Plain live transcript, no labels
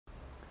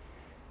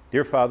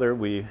Dear Father,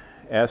 we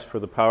ask for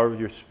the power of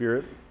your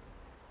Spirit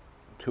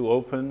to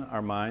open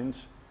our minds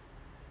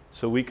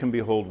so we can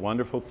behold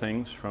wonderful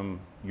things from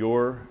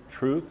your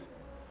truth.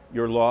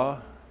 Your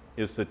law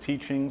is the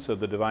teachings of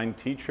the divine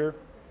teacher.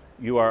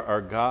 You are our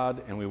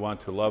God, and we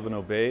want to love and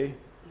obey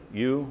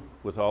you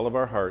with all of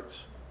our hearts.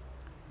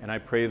 And I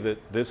pray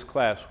that this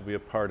class will be a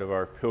part of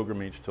our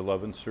pilgrimage to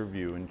love and serve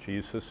you. In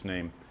Jesus'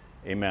 name,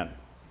 amen.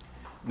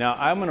 Now,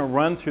 I'm going to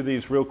run through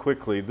these real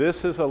quickly.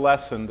 This is a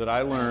lesson that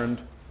I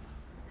learned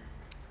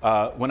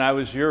when I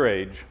was your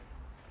age.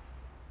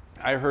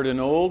 I heard an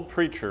old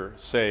preacher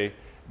say,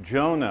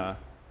 Jonah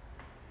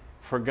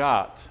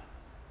forgot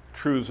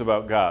truths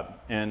about God.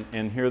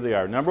 And here they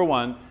are. Number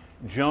one,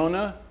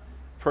 Jonah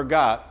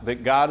forgot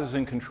that God is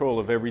in control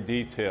of every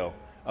detail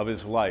of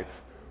his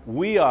life.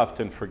 We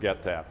often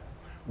forget that.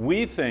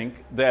 We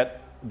think that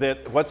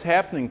what's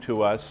happening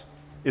to us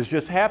is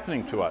just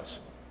happening to us.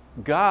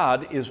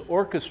 God is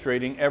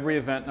orchestrating every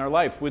event in our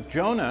life. With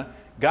Jonah,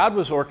 God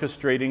was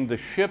orchestrating the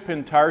ship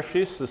in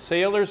Tarshish, the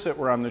sailors that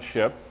were on the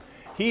ship.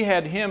 He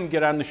had him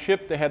get on the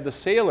ship that had the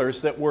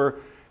sailors that were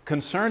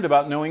concerned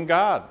about knowing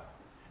God.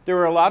 There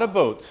were a lot of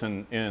boats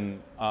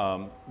in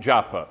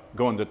Joppa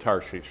going to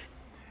Tarshish.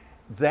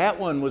 That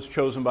one was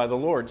chosen by the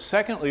Lord.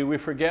 Secondly, we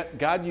forget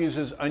God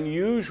uses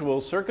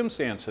unusual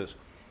circumstances.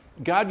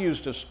 God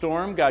used a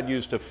storm, God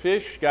used a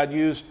fish, God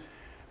used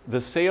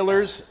the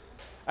sailors.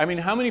 I mean,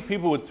 how many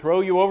people would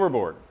throw you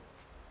overboard?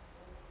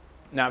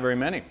 Not very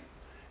many.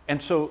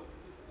 And so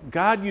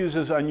God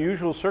uses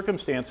unusual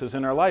circumstances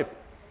in our life.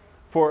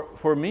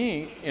 For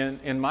me,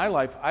 in my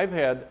life, I've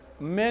had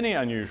many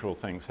unusual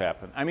things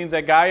happen. I mean,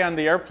 that guy on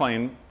the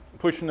airplane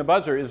pushing the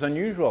buzzer is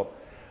unusual.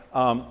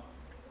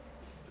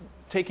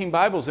 Taking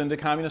Bibles into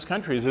communist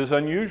countries is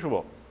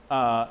unusual.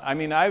 I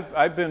mean,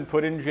 I've been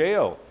put in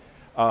jail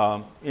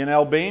in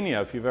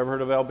Albania, if you've ever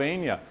heard of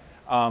Albania.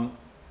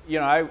 You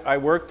know, I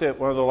worked at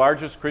one of the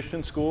largest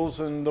Christian schools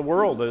in the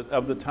world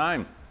of the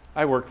time.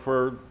 I worked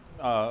for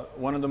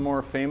one of the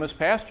more famous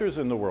pastors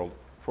in the world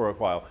for a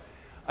while.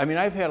 I mean,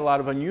 I've had a lot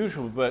of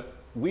unusual, but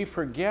we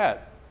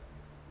forget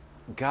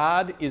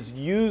God is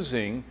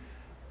using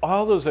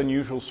all those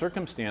unusual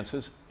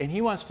circumstances, and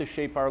he wants to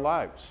shape our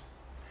lives.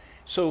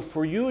 So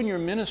for you and your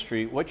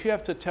ministry, what you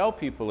have to tell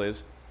people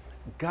is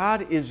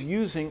God is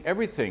using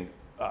everything.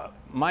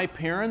 My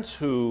parents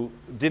who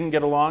didn't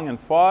get along and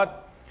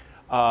fought,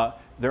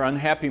 their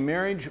unhappy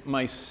marriage,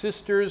 my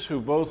sisters who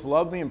both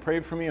loved me and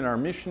prayed for me and are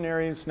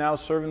missionaries now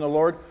serving the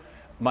Lord,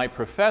 my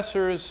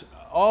professors,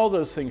 all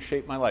those things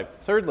shaped my life.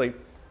 Thirdly,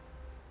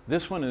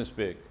 this one is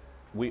big.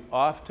 We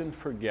often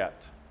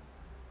forget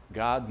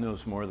God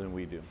knows more than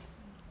we do.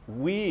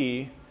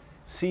 We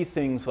see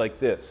things like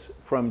this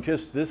from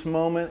just this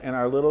moment and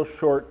our little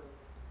short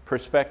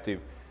perspective.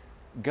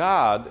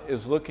 God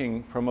is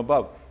looking from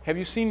above. Have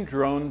you seen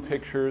drone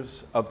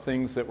pictures of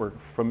things that were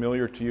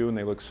familiar to you and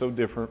they look so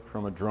different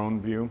from a drone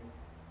view?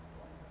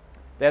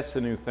 That's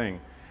the new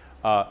thing.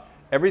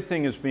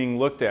 Everything is being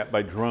looked at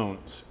by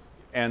drones.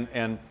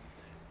 And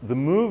the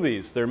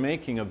movies they're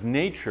making of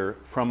nature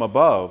from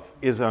above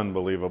is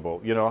unbelievable.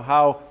 You know,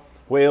 how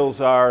whales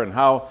are and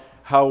how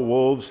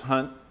wolves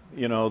hunt,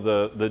 you know,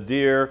 the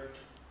deer,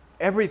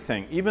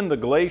 everything, even the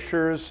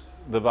glaciers,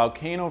 the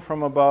volcano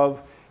from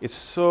above, is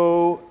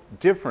so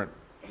different.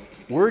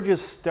 We're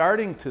just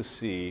starting to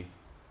see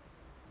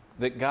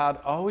that God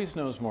always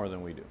knows more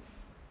than we do.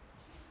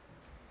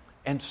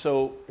 And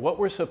so what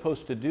we're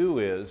supposed to do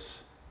is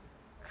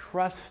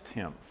trust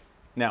him.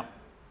 Now,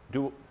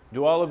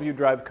 do all of you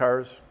drive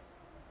cars?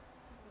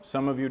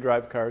 Some of you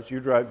drive cars. You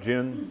drive,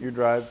 Jen, you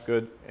drive,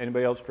 good.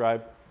 Anybody else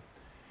drive?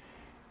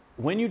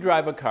 When you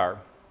drive a car,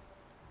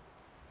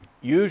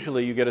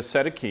 usually you get a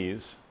set of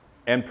keys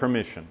and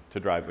permission to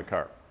drive the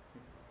car.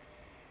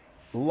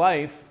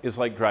 Life is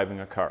like driving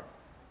a car.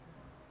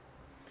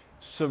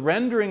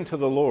 Surrendering to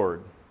the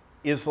Lord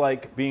is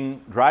like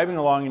driving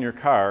along in your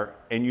car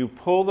and you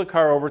pull the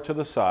car over to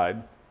the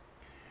side,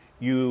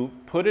 you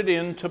put it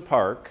into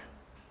park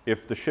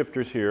if the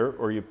shifter's here,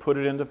 or you put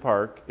it into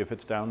park if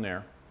it's down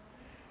there.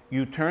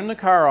 You turn the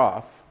car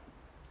off,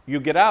 you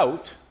get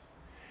out,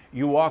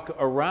 you walk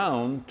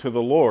around to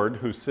the Lord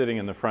who's sitting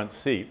in the front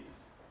seat,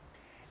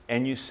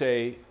 and you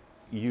say,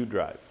 you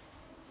drive.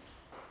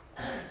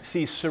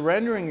 See,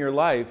 surrendering your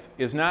life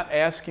is not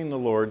asking the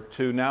Lord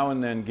to now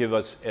and then give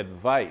us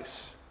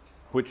advice,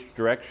 which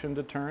direction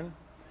to turn.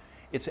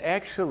 It's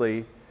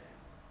actually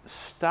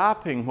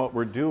stopping what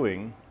we're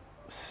doing,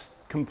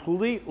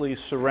 completely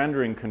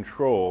surrendering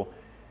control,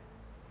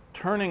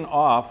 turning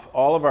off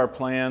all of our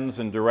plans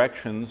and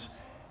directions,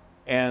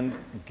 and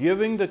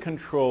giving the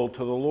control to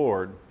the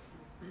Lord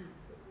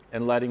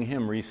and letting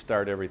him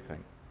restart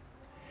everything.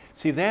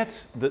 See,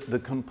 that's the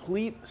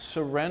complete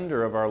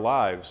surrender of our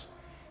lives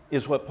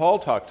is what Paul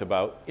talked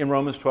about in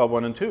Romans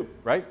 12:1 and 2,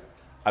 right?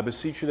 I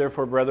beseech you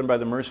therefore, brethren, by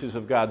the mercies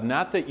of God,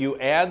 not that you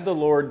add the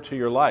Lord to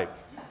your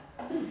life,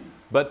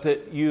 but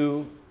that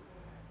you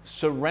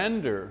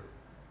surrender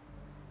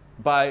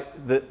by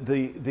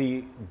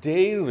the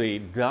daily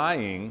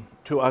dying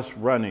to us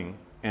running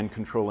and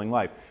controlling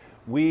life.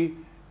 We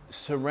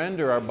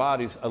surrender our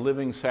bodies a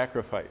living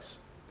sacrifice.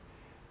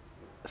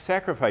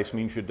 Sacrifice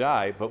means you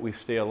die, but we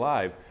stay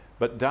alive.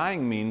 But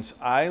dying means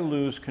I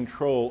lose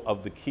control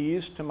of the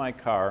keys to my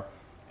car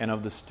and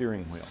of the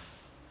steering wheel.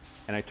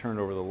 And I turn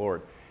it over to the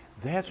Lord.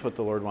 That's what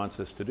the Lord wants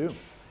us to do.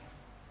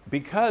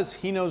 Because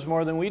He knows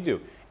more than we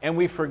do. And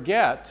we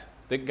forget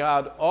that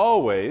God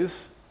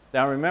always,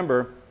 now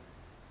remember,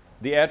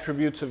 the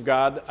attributes of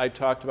God I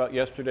talked about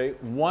yesterday,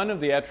 one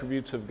of the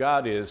attributes of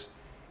God is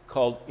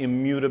called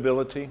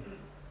immutability.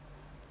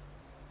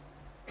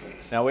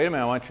 Now wait a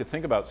minute, I want you to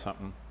think about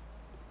something.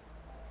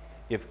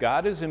 If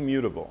God is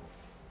immutable,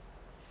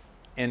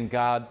 and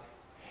God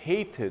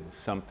hated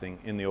something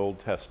in the Old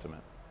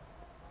Testament,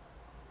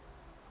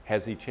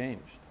 has He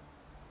changed?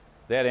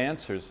 That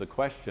answers the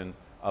question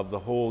of the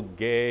whole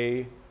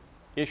gay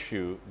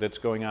issue that's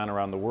going on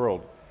around the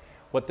world.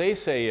 What they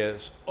say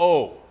is,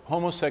 oh,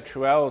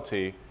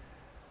 homosexuality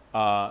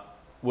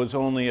was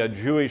only a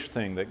Jewish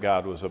thing that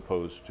God was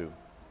opposed to.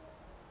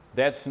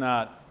 That's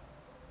not,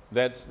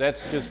 that's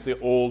just the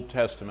Old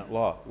Testament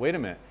law. Wait a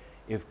minute.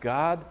 If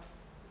God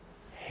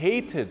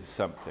hated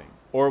something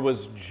or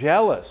was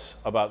jealous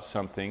about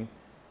something,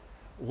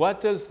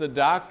 what does the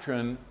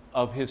doctrine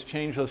of His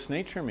changeless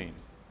nature mean?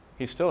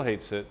 He still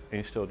hates it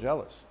and He's still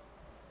jealous.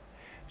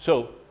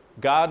 So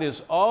God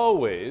is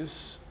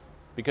always,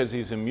 because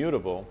He's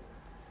immutable,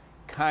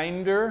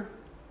 kinder,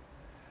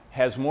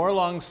 has more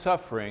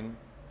long-suffering,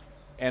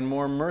 and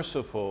more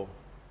merciful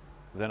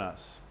than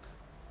us.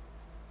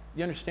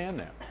 You understand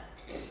that?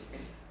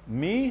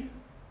 Me,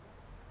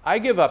 I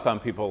give up on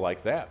people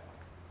like that.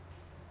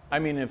 I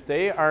mean, if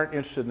they aren't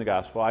interested in the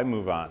gospel, I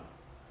move on.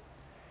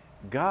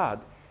 God,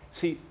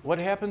 see, what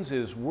happens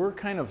is we're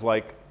kind of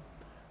like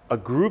a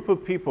group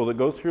of people that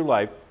go through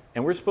life,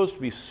 and we're supposed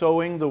to be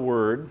sowing the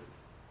word,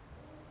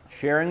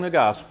 sharing the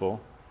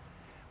gospel,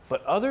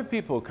 but other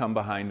people come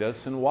behind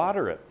us and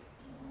water it.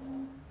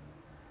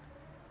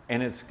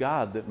 And it's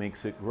God that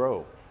makes it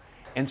grow.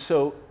 And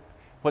so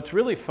what's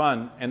really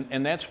fun,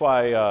 and that's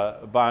why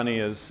Bonnie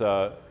is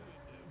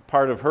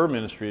part of her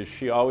ministry, is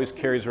she always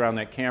carries around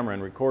that camera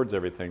and records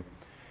everything.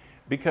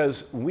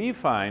 Because we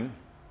find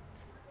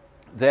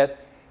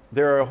that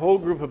there are a whole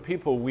group of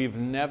people we've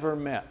never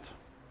met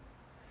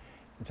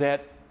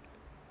that,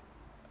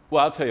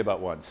 well, I'll tell you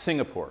about one.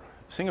 Singapore.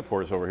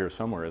 Singapore is over here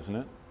somewhere, isn't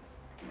it?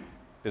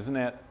 Isn't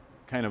that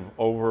kind of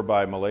over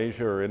by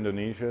Malaysia or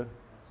Indonesia?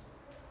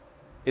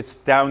 It's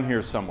down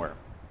here somewhere.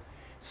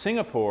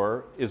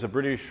 Singapore is a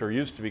British, or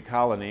used to be,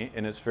 colony,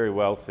 and it's very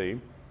wealthy.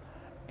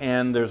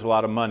 And there's a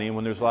lot of money.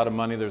 When there's a lot of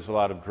money, there's a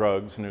lot of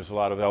drugs, and there's a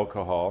lot of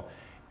alcohol.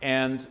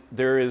 And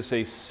there is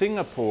a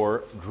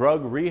Singapore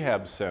drug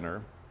rehab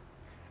center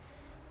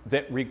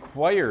that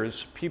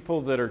requires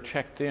people that are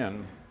checked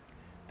in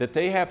that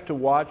they have to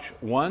watch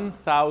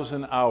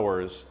 1,000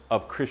 hours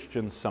of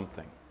Christian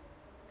something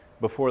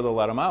before they'll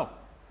let them out.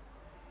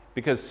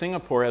 Because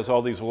Singapore has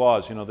all these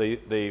laws, you know,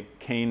 they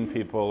cane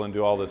people and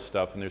do all this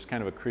stuff, and there's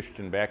kind of a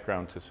Christian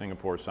background to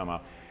Singapore somehow.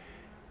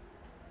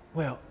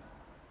 Well,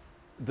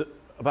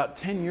 about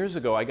 10 years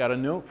ago, I got a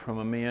note from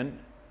a man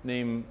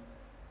named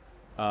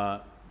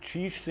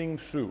Chi Sing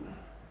Shu.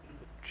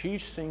 Chi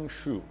Sing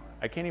Shu.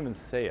 I can't even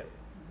say it.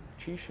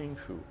 Chi Sing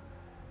Shu.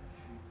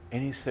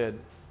 And he said,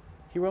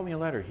 he wrote me a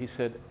letter. He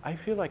said, I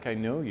feel like I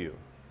know you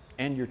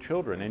and your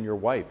children and your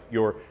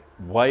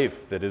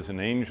wife that is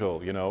an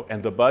angel, you know,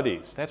 and the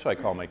buddies. That's what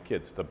I call my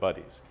kids, the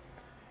buddies.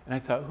 And I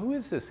thought, who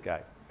is this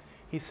guy?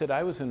 He said,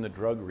 I was in the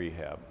drug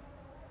rehab.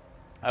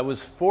 I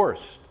was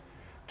forced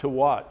to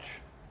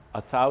watch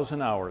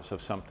 1,000 hours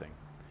of something.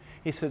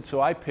 He said, so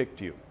I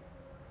picked you.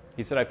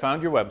 He said, I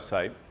found your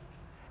website,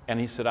 and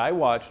he said, I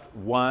watched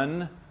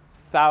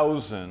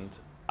 1,000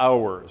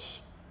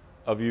 hours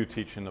of you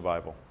teaching the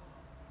Bible.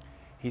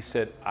 He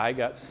said, I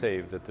got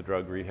saved at the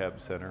drug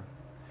rehab center.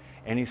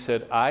 And he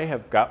said, I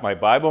have got my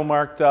Bible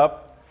marked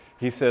up.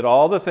 He said,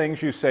 all the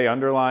things you say,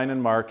 underline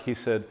and mark. He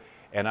said,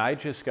 and I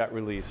just got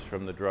released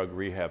from the drug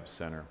rehab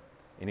center.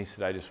 And he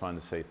said, I just wanted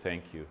to say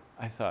thank you.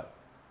 I thought,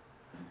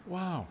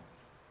 wow.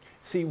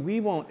 See, we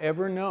won't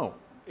ever know.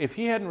 If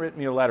he hadn't written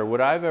me a letter,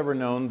 would I have ever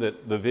known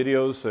that the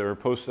videos that are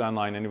posted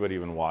online, anybody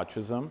even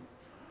watches them?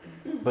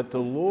 But the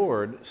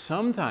Lord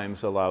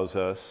sometimes allows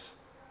us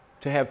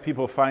to have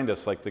people find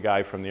us, like the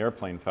guy from the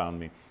airplane found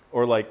me,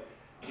 or like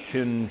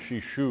Qin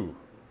Shishu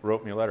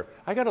wrote me a letter.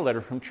 I got a letter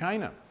from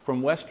China,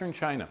 from Western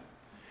China,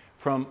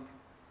 from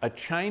a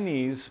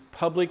Chinese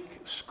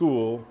public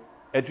school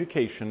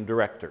education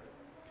director.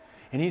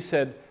 And he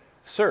said,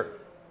 sir,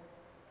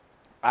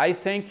 I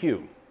thank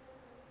you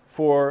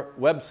for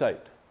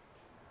website.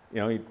 You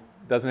know, he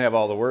doesn't have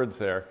all the words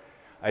there.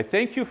 I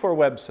thank you for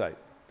website.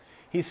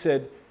 He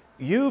said,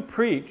 you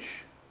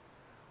preach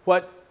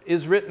what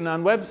is written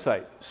on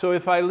website. So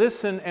if I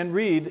listen and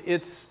read,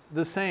 it's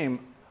the same.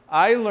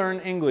 I learn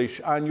English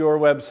on your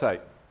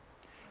website.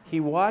 He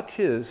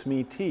watches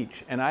me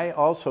teach, and I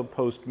also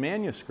post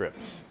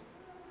manuscripts,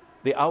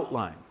 the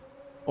outline.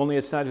 Only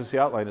it's not just the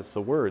outline, it's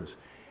the words.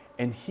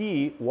 And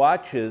he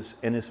watches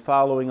and is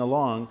following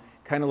along,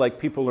 kind of like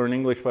people learn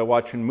English by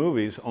watching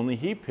movies, only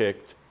he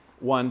picked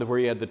one where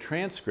he had the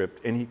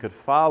transcript and he could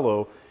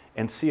follow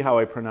and see how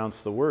I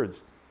pronounced the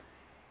words.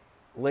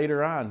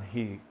 Later on,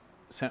 he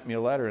sent me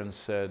a letter and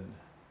said,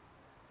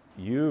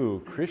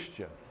 "You,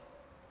 Christian."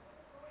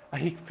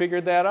 He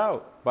figured that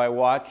out by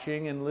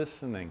watching and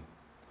listening.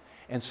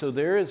 And so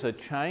there is a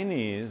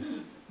Chinese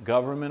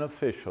government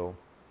official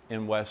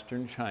in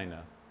Western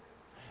China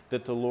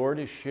that the Lord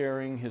is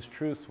sharing his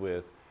truth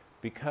with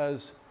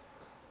because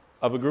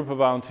of a group of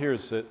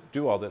volunteers that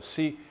do all this.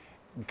 See,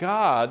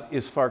 God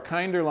is far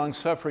kinder,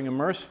 long-suffering, and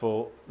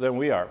merciful than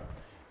we are.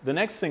 The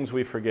next things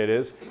we forget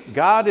is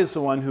God is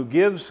the one who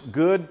gives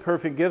good,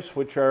 perfect gifts,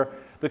 which are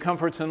the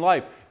comforts in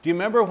life. Do you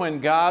remember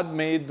when God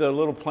made the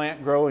little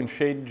plant grow and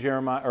shaded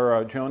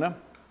Jonah?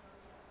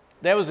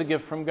 That was a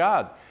gift from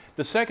God.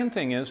 The second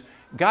thing is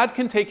God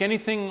can take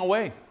anything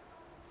away.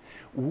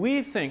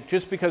 We think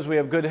just because we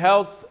have good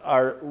health,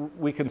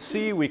 we can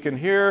see, we can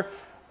hear,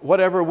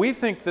 whatever, we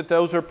think that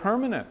those are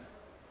permanent.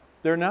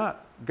 They're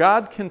not.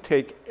 God can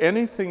take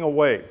anything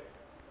away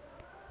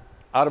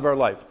out of our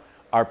life.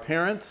 Our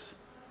parents,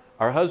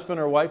 our husband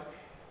or wife,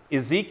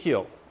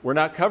 Ezekiel, we're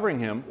not covering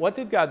him. What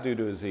did God do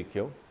to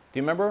Ezekiel? Do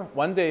you remember?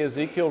 One day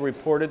Ezekiel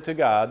reported to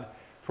God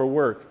for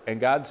work, and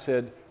God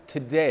said,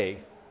 "Today,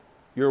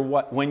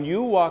 when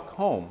you walk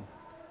home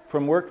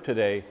from work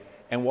today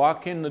and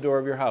walk in the door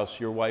of your house,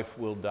 your wife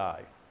will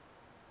die."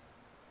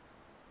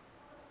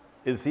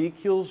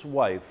 Ezekiel's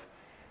wife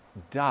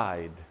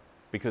died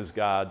because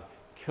God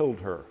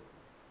killed her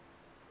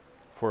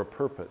for a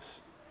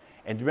purpose.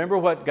 And do you remember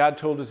what God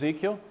told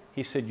Ezekiel?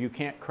 He said, "You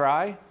can't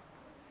cry,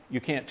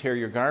 you can't tear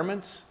your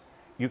garments,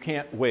 you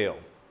can't wail."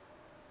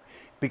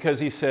 Because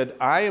he said,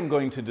 "I am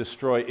going to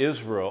destroy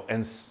Israel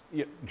and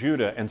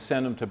Judah and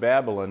send them to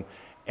Babylon."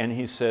 And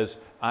he says,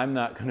 "I'm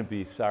not going to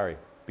be sorry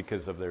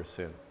because of their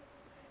sin.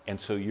 And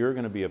so you're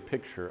going to be a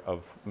picture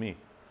of me."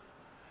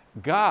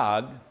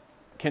 God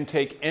can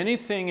take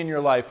anything in your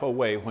life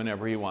away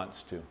whenever he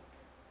wants to.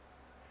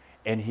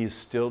 And he's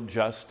still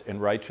just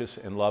and righteous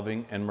and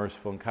loving and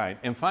merciful and kind.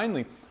 And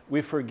finally,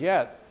 we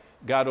forget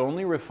God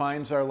only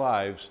refines our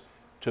lives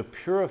to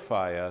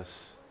purify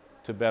us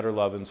to better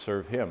love and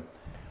serve him.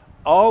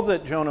 All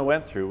that Jonah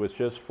went through was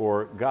just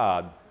for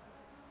God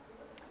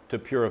to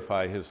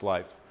purify his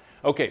life.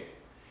 Okay,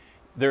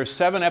 there are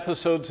 7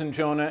 episodes in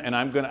Jonah, and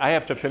I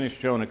have to finish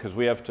Jonah because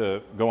we have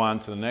to go on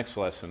to the next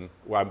lesson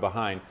where I'm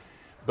behind.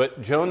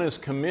 But Jonah's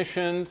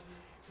commissioned,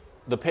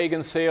 the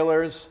pagan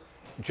sailors,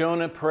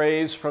 Jonah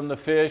prays from the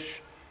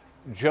fish,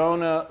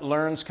 Jonah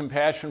learns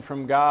compassion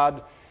from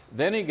God,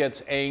 then he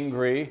gets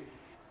angry.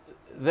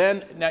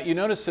 Now you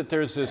notice that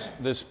there's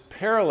this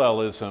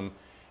parallelism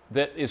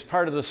that is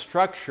part of the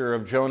structure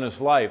of Jonah's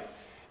life.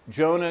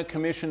 Jonah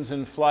commissions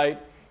in flight,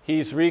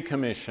 he's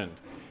recommissioned.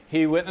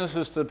 He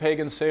witnesses to the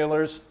pagan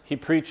sailors, he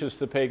preaches to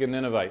the pagan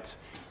Ninevites.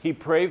 He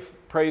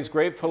prays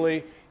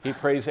gratefully, he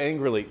prays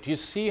angrily. Do you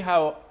see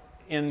how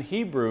in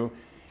Hebrew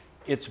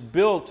it's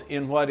built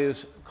in what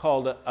is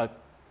called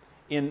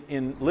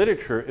in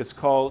literature, it's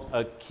called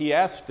a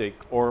chiastic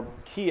or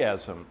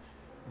chiasm.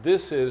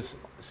 This is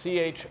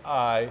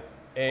chiasm,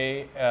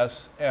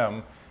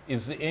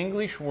 is the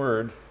English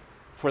word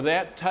for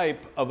that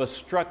type of a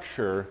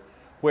structure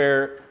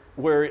where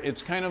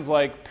it's kind of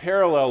like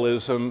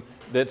parallelism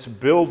that's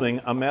building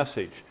a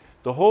message.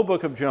 The whole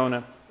book of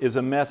Jonah is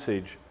a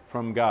message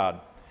from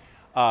God.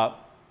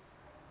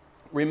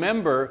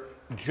 Remember,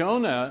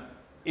 Jonah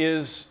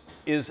is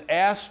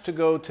asked to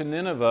go to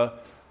Nineveh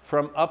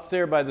from up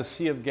there by the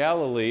Sea of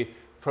Galilee,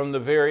 from the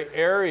very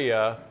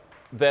area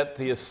that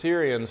the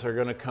Assyrians are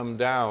going to come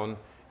down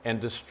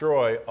and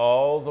destroy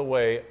all the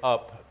way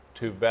up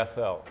to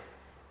Bethel.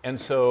 And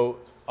so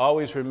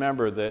always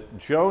remember that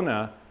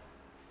Jonah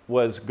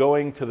was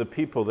going to the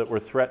people that were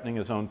threatening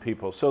his own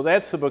people. So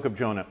that's the book of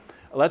Jonah.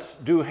 Let's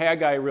do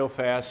Haggai real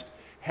fast.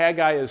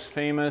 Haggai is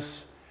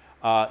famous.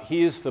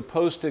 He is the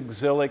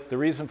post-exilic. The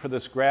reason for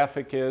this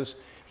graphic is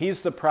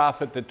he's the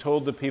prophet that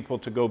told the people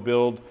to go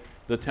build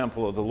the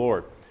temple of the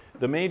Lord.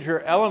 The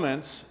major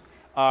elements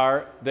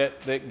are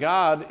that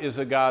God is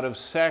a God of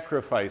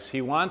sacrifice.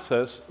 He wants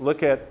us,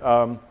 look at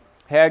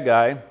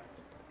Haggai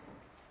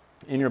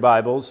in your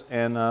Bibles,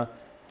 and I'm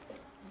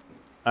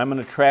going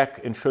to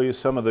track and show you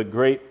some of the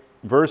great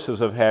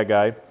verses of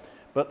Haggai.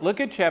 But look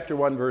at chapter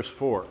 1, verse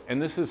 4,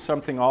 and this is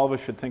something all of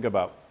us should think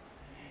about.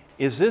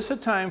 Is this a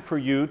time for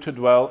you to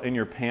dwell in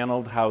your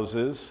paneled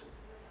houses,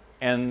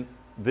 and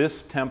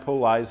this temple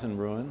lies in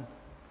ruin?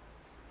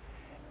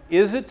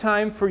 Is it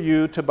time for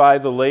you to buy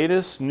the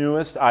latest,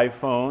 newest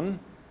iPhone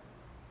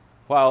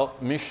while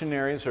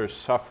missionaries are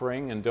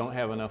suffering and don't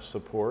have enough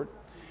support?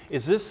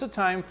 Is this the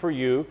time for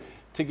you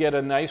to get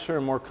a nicer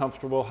and more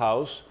comfortable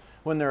house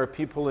when there are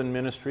people in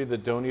ministry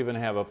that don't even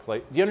have a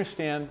place? Do you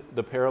understand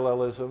the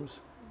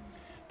parallelisms?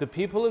 The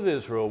people of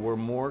Israel were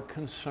more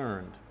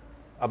concerned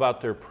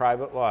about their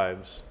private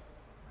lives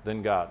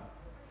than God.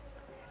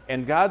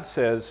 And God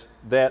says,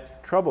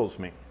 that troubles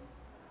me.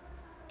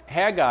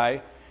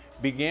 Haggai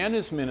began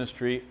his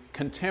ministry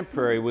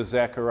contemporary with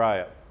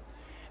Zechariah,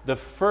 the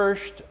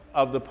first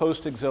of the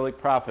post-exilic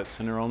prophets,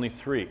 and there are only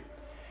 3.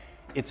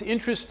 It's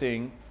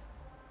interesting,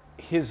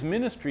 his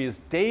ministry is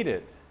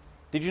dated.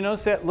 Did you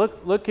notice that?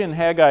 Look in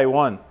Haggai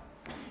 1.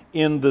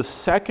 In the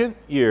second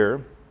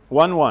year,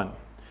 1:1,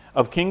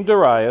 of King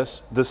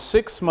Darius, the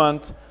 6th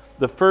month,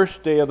 the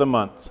first day of the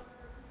month.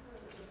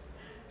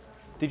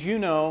 Did you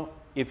know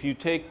if you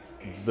take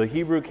the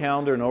Hebrew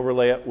calendar and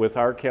overlay it with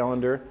our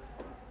calendar,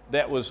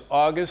 that was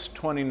August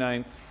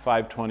 29th,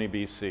 520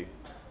 BC.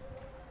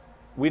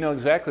 We know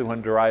exactly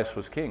when Darius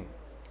was king.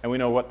 And we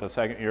know what the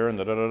second year and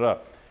da-da-da-da.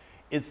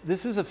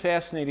 This is a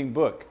fascinating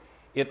book.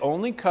 It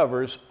only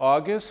covers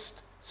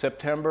August,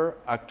 September,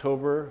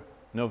 October,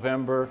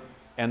 November,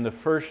 and the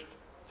first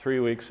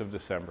 3 weeks of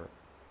December,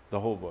 the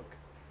whole book.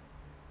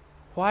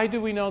 Why do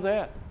we know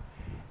that?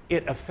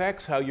 It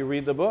affects how you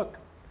read the book.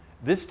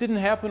 This didn't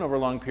happen over a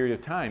long period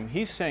of time.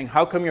 He's saying,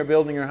 how come you're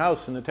building your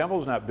house and the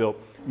temple's not built?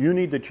 You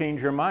need to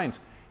change your minds.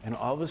 And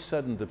all of a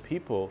sudden, the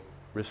people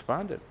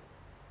responded.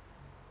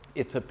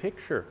 It's a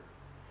picture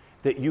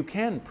that you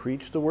can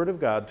preach the Word of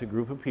God to a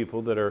group of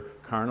people that are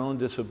carnal and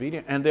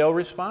disobedient, and they'll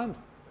respond.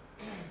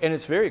 And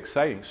it's very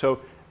exciting.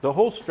 So the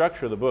whole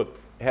structure of the book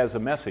has a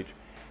message.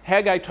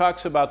 Haggai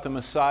talks about the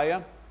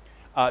Messiah.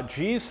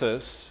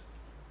 Jesus,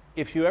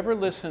 if you ever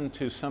listen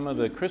to some of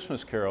the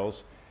Christmas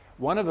carols,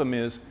 one of them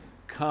is,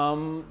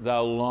 "Come,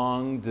 thou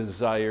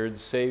long-desired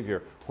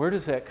Savior." Where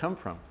does that come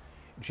from?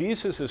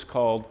 Jesus is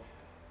called,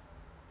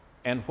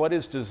 "And what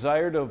is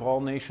desired of all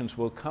nations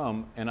will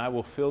come, and I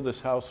will fill this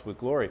house with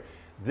glory."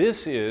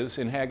 This is,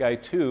 in Haggai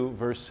 2,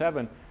 verse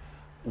 7,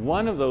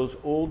 one of those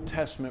Old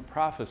Testament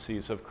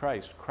prophecies of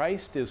Christ.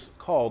 Christ is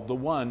called the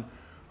one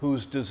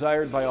who's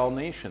desired by all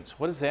nations.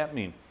 What does that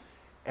mean?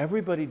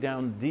 Everybody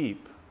down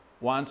deep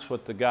wants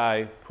what the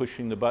guy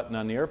pushing the button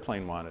on the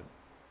airplane wanted.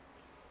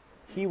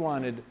 He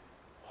wanted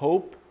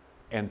hope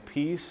and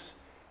peace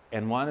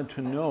and wanted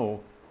to know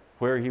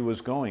where he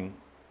was going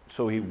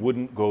so he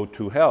wouldn't go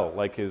to hell,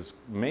 like his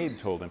maid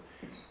told him.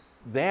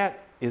 That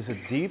is a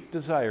deep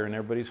desire in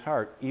everybody's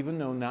heart, even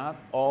though not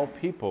all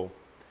people,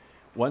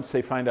 once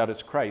they find out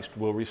it's Christ,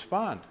 will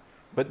respond.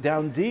 But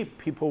down deep,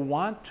 people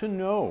want to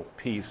know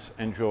peace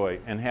and joy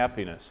and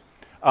happiness.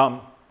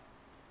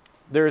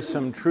 There's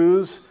some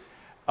truths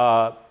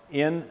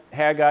in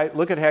Haggai.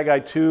 Look at Haggai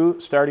 2,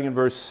 starting in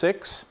verse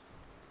 6.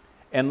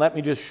 And let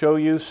me just show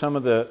you some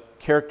of the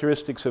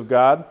characteristics of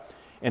God.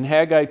 In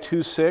Haggai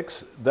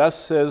 2:6, thus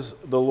says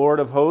the Lord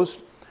of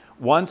hosts,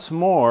 once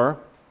more,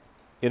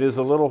 it is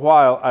a little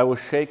while, I will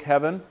shake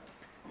heaven.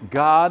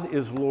 God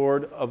is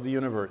Lord of the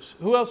universe.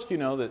 Who else do you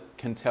know that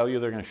can tell you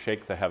they're going to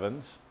shake the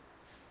heavens?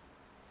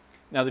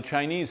 Now, the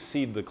Chinese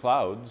seed the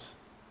clouds.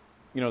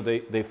 You know,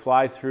 they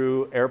fly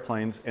through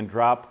airplanes and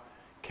drop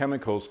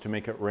chemicals to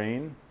make it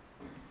rain.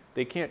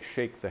 They can't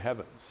shake the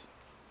heavens.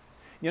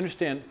 You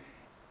understand?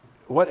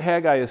 What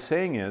Haggai is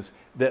saying is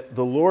that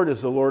the Lord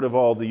is the Lord of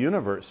all the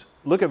universe.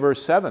 Look at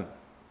verse 7.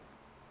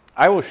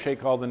 I will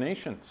shake all the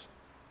nations.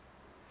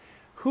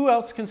 Who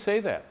else can say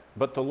that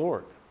but the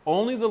Lord?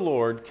 Only the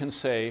Lord can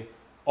say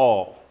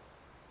all.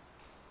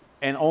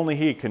 And only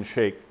He can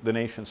shake the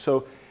nations.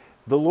 So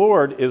the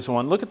Lord is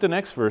one. Look at the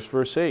next verse,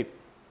 verse 8.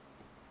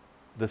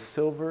 The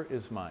silver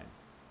is mine.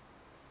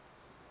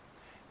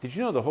 Did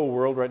you know the whole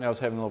world right now is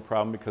having a little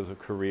problem because of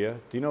Korea?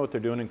 Do you know what they're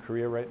doing in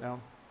Korea right now?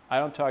 I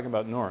don't talk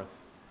about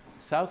North.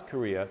 South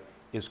Korea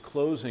is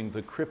closing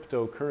the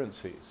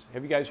cryptocurrencies.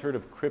 Have you guys heard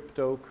of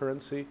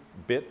cryptocurrency?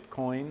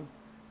 Bitcoin?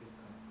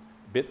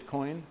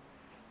 Bitcoin?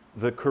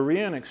 The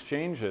Korean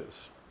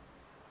exchanges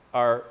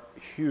are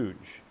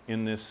huge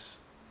in this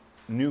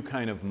new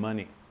kind of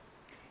money.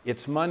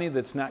 It's money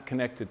that's not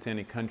connected to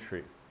any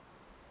country.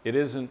 It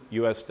isn't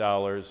US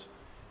dollars,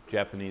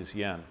 Japanese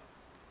yen.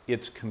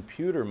 It's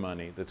computer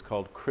money that's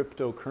called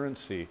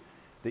cryptocurrency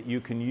that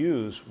you can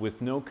use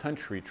with no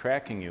country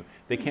tracking you.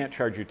 They can't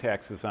charge you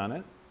taxes on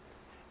it.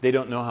 They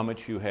don't know how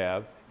much you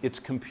have. It's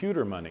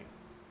computer money.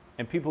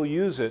 And people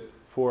use it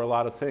for a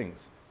lot of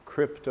things.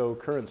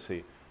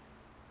 Cryptocurrency.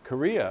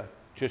 Korea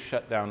just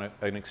shut down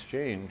an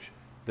exchange.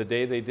 The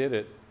day they did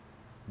it,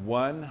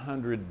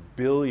 100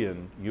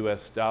 billion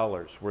US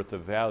dollars worth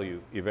of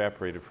value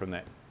evaporated from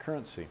that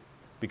currency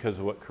because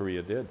of what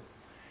Korea did.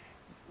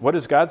 What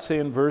does God say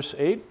in verse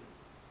 8?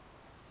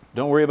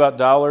 Don't worry about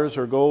dollars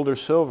or gold or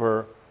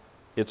silver.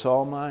 It's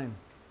all mine.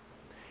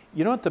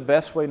 You know what the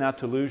best way not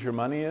to lose your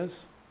money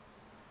is?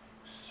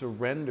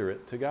 Surrender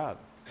it to God.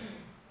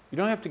 You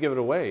don't have to give it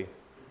away.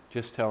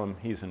 Just tell Him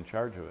He's in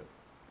charge of it.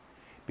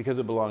 Because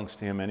it belongs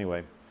to Him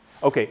anyway.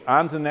 Okay,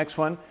 on to the next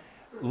one.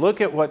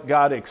 Look at what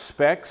God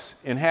expects.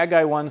 In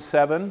Haggai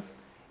 1:7,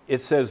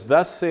 it says,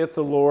 thus saith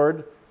the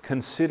Lord,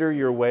 consider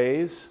your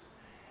ways.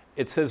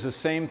 It says the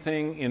same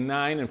thing in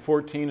 9 and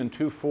 14 and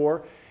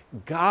 2:4.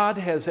 God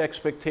has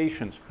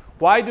expectations.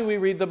 Why do we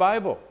read the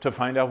Bible? To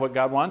find out what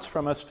God wants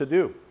from us to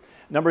do.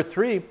 Number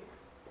 3,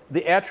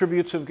 the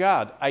attributes of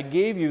God. I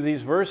gave you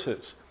these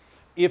verses.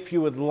 If you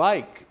would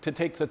like to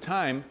take the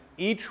time,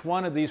 each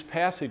one of these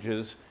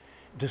passages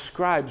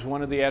describes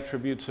one of the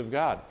attributes of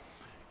God.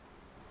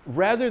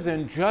 Rather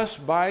than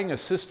just buying a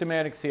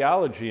systematic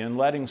theology and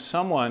letting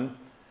someone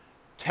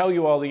tell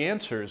you all the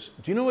answers,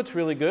 do you know what's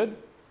really good?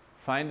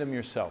 Find them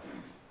yourself.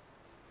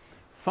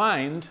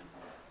 find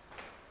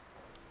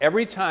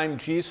every time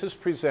Jesus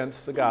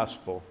presents the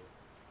gospel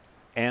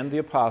and the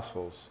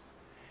apostles,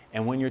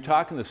 and when you're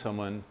talking to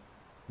someone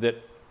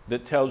that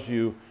tells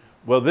you,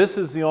 well, this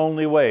is the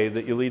only way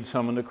that you lead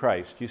someone to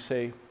Christ, you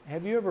say,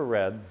 have you ever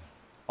read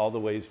all the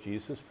ways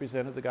Jesus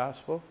presented the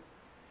gospel?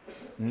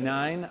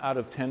 9 out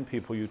of 10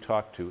 people you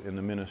talk to in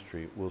the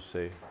ministry will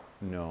say,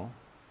 no.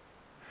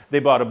 They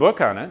bought a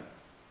book on it.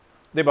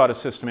 They bought a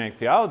systematic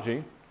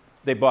theology.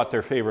 They bought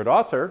their favorite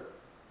author.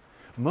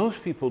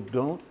 Most people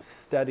don't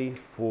study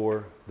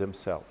for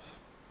themselves.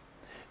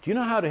 Do you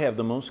know how to have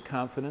the most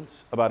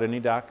confidence about any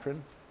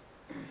doctrine?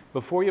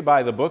 Before you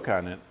buy the book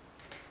on it,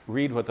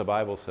 read what the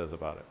Bible says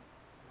about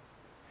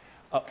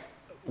it.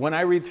 When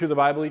I read through the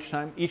Bible each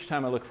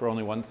time I look for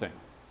only one thing.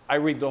 I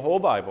read the whole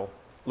Bible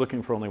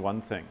looking for only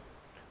one thing.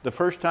 The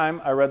first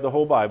time I read the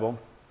whole Bible,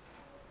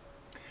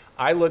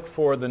 I looked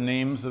for the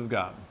names of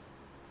God.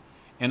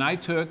 And I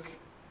took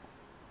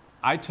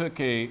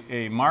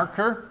a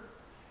marker,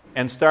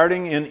 and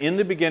starting in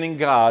the beginning,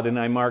 God, and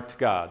I marked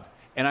God.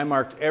 And I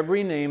marked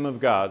every name of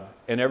God,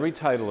 and every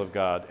title of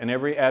God, and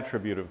every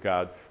attribute of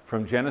God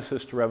from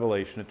Genesis to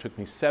Revelation. It took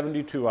me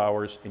 72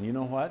 hours, and you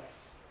know what?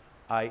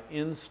 I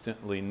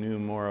instantly knew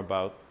more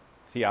about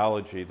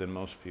theology than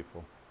most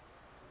people.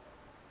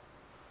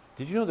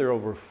 Did you know there are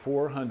over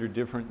 400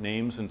 different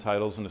names and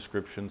titles and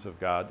descriptions of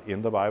God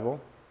in the Bible?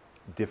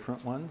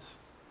 Different ones.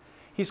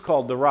 He's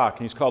called the rock,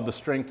 and he's called the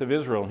strength of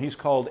Israel, and he's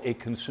called a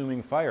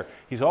consuming fire.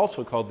 He's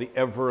also called the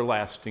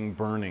everlasting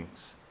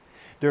burnings.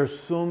 There are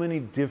so many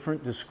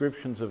different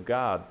descriptions of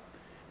God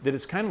that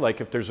it's kind of like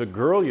if there's a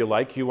girl you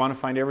like, you want to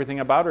find everything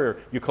about her.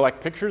 You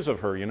collect pictures of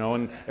her,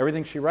 and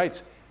everything she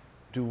writes.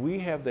 Do we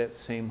have that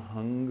same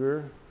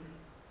hunger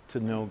to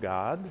know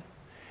God?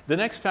 The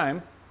next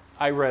time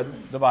I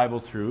read the Bible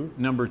through,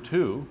 number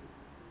 2,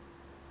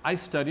 I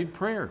studied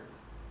prayer.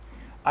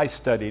 I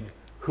studied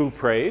who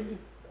prayed,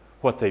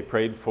 what they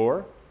prayed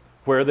for,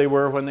 where they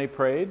were when they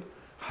prayed,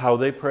 how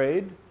they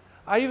prayed.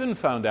 I even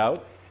found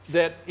out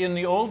that in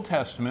the Old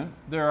Testament,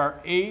 there are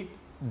 8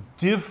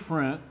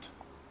 different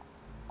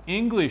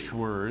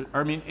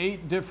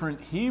eight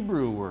different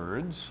Hebrew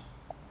words,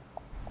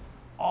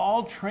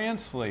 all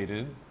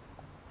translated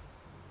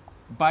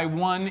by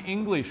one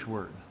English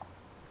word.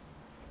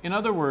 In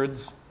other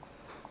words,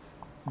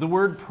 the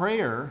word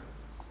prayer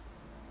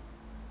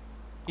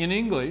in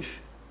English,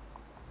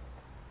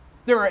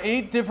 there are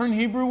 8 different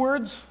Hebrew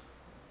words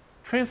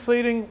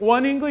translating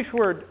one English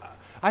word.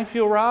 I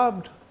feel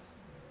robbed.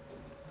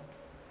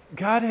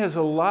 God has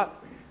a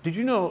lot. Did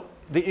you know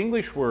the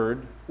English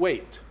word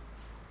wait?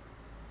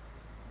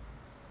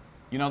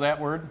 You know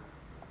that word?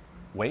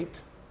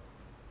 Wait?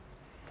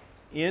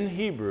 In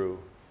Hebrew,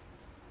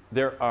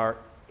 there are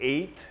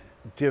 8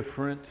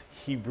 different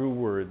Hebrew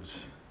words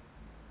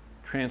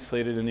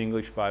translated in the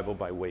English Bible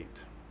by wait.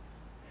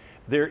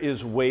 There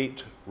is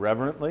wait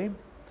reverently,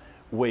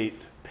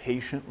 wait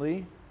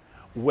patiently,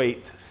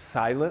 wait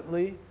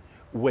silently,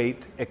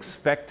 wait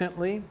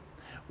expectantly,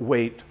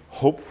 wait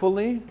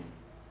hopefully.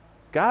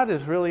 God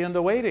is really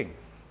into waiting.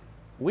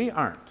 We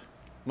aren't.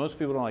 Most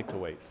people don't like to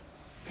wait.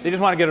 They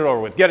just want to get it over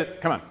with. Get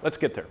it, come on, let's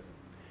get there.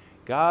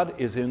 God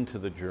is into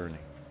the journey,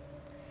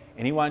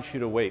 and he wants you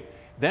to wait.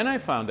 Then I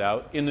found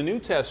out in the New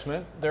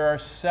Testament there are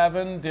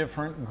 7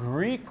 different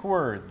Greek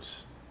words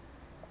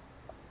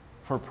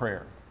for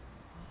prayer.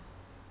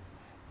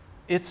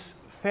 It's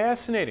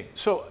fascinating.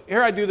 So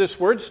here I do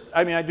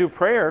I do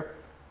prayer.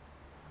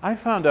 I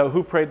found out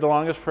who prayed the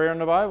longest prayer in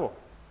the Bible.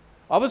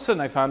 All of a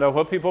sudden I found out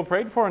what people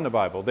prayed for in the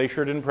Bible. They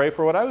sure didn't pray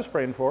for what I was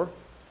praying for.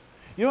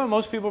 You know what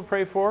most people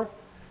pray for?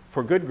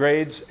 For good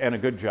grades and a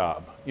good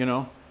job,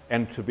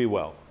 and to be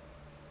well.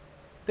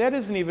 That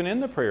isn't even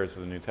in the prayers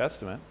of the New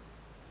Testament.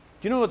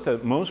 Do you know what the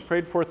most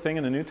prayed for thing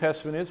in the New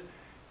Testament is?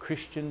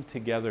 Christian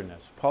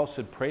togetherness. Paul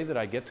said, pray that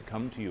I get to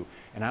come to you,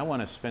 and I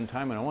want to spend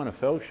time, and I want to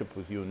fellowship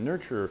with you and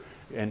nurture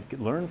and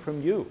learn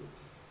from you.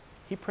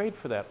 He prayed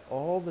for that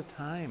all the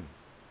time.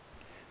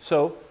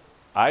 So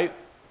I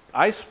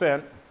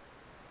spent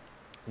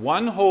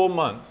 1 whole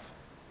month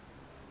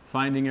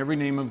finding every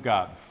name of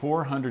God,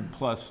 400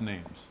 plus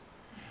names.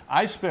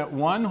 I spent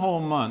 1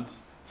 whole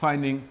month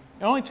finding,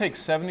 it only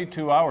takes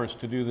 72 hours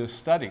to do this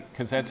study,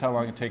 because that's how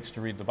long it takes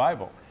to read the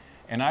Bible.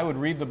 And I would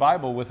read the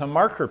Bible with a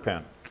marker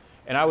pen.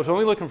 And I was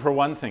only looking for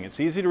one thing.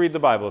 It's easy to read the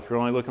Bible if you're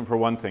only looking for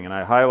one thing. And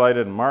I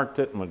highlighted and marked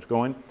it and was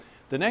going.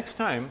 The next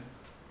time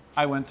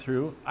I went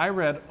through, I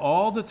read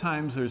all the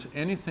times there's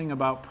anything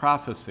about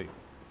prophecy.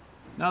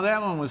 Now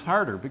that one was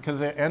harder because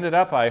I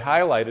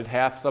highlighted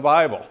half the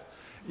Bible,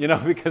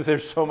 because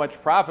there's so much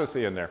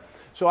prophecy in there.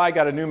 So I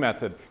got a new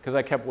method because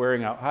I kept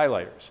wearing out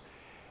highlighters.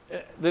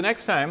 The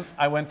next time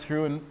I went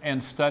through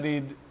and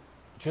studied,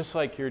 just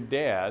like your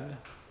dad,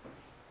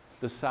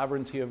 the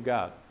sovereignty of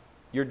God.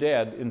 Your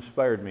dad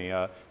inspired me.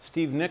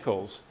 Steve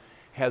Nichols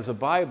has a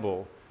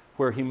Bible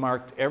where he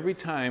marked every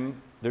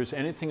time there's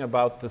anything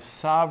about the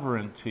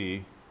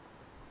sovereignty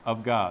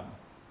of God.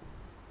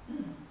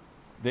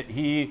 That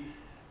he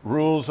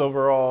rules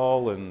over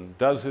all and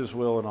does his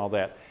will and all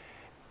that.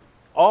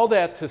 All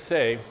that to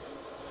say,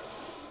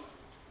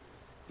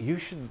 you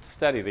should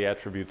study the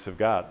attributes of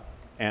God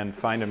and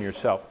find them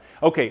yourself.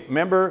 Okay,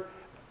 remember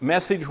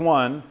message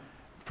 1,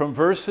 from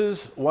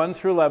verses 1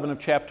 through 11 of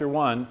chapter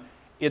 1,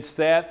 it's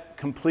that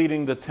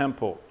completing the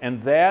temple.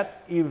 And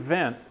that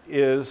event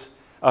is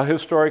a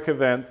historic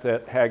event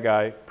that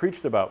Haggai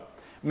preached about.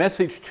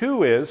 Message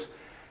 2 is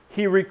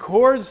he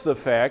records the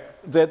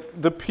fact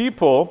that the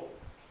people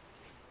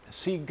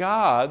see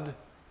God.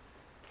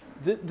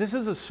 This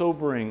is a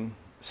sobering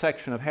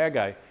section of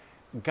Haggai.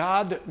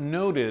 God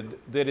noted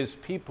that his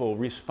people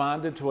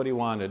responded to what he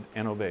wanted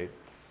and obeyed.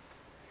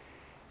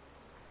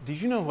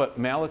 Did you know what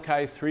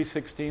Malachi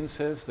 3:16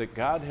 says? That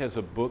God has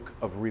a book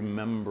of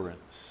remembrance.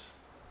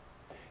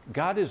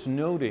 God is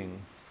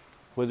noting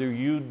whether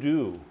you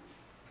do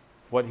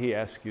what he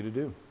asks you to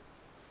do.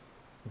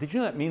 Did you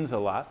know that means a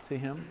lot to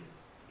him?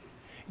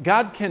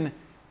 God can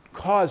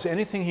cause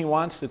anything he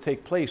wants to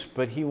take place,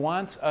 but he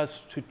wants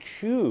us to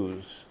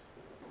choose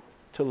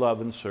to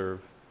love and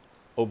serve,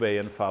 obey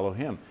and follow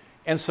him.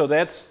 And so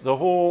that's the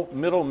whole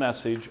middle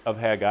message of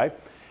Haggai.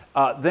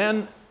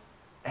 Then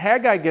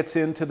Haggai gets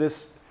into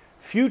this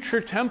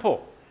future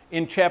temple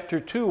in chapter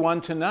 2,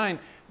 1 to 9.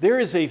 There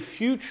is a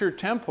future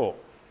temple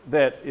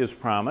that is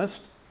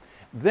promised.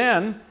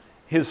 Then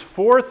his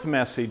fourth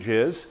message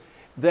is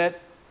that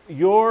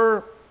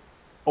your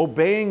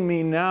obeying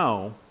me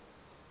now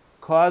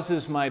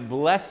causes my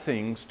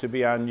blessings to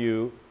be on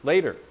you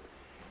later.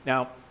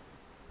 Now,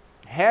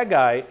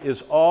 Haggai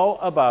is all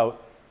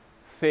about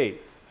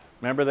faith.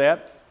 Remember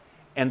that?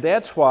 And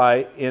that's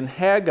why in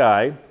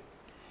Haggai,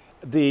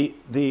 the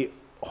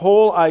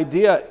whole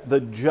idea, the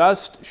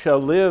just shall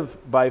live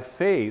by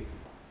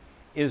faith,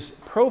 is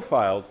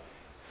profiled.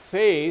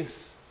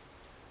 Faith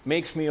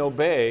makes me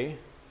obey,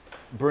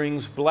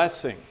 brings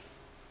blessing.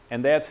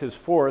 And that's his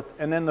fourth.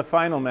 And then the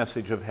final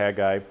message of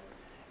Haggai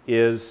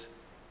is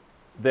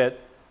that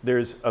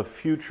there's a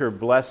future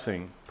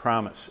blessing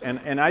promise.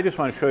 And I just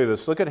want to show you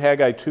this. Look at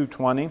Haggai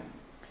 2:20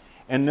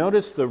 and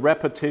notice the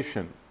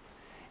repetition.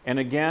 And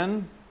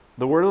again,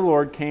 the word of the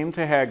Lord came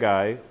to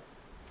Haggai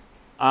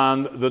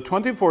on the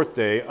 24th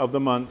day of the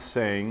month,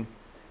 saying,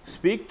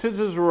 speak to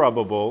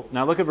Zerubbabel.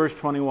 Now look at verse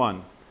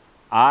 21.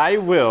 I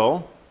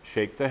will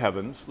shake the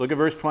heavens. Look at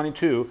verse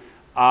 22.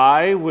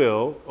 I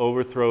will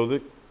overthrow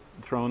the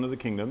throne of the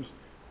kingdoms.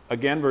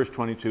 Again, verse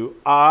 22.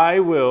 I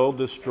will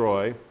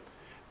destroy.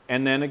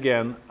 And then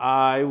again,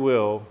 I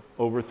will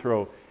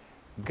overthrow.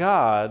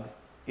 God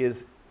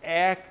is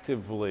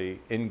actively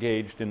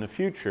engaged in the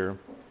future,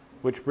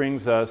 which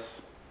brings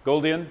us,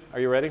 Goldian, are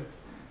you ready?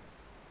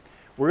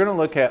 We're going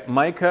to look at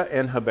Micah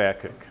and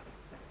Habakkuk.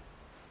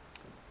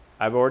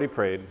 I've already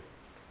prayed.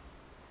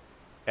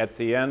 At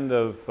the end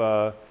of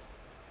the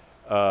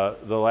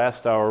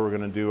last hour, we're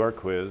going to do our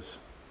quiz.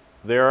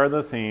 There are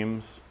the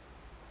themes.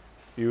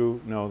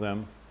 You know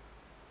them.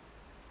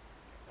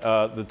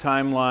 The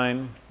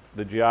timeline,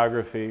 the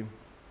geography,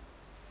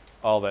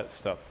 all that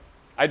stuff.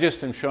 I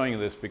just am showing you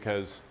this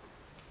because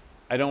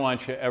I don't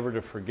want you ever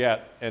to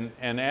forget. And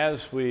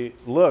as we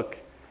look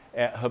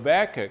at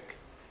Habakkuk,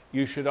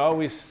 you should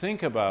always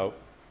think about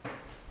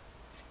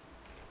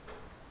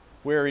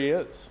where he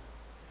is.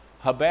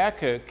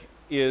 Habakkuk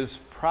is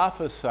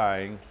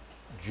prophesying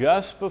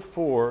just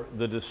before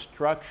the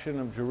destruction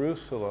of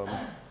Jerusalem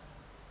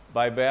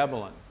by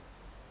Babylon.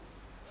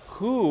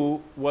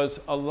 Who was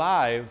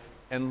alive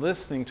and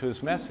listening to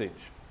his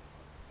message?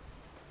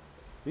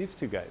 These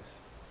two guys.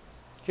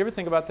 Did you ever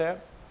think about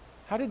that?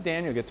 How did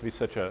Daniel get to be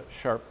such a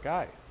sharp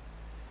guy?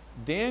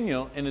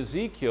 Daniel and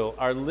Ezekiel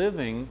are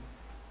living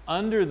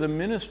under the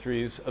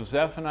ministries of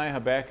Zephaniah,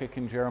 Habakkuk,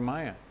 and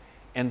Jeremiah.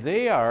 And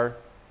they are,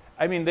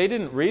 I mean, they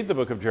didn't read the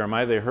book of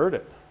Jeremiah, they heard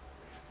it.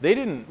 They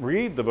didn't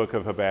read the book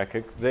of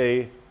Habakkuk,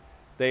 they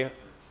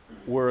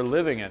were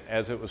living it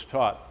as it was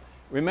taught.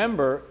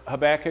 Remember,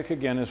 Habakkuk,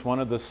 again, is one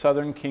of the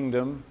southern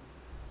kingdom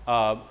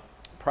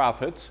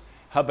prophets.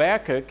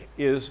 Habakkuk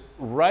is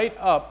right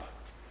up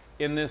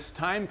in this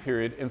time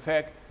period. In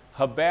fact,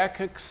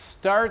 Habakkuk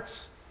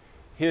starts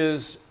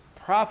his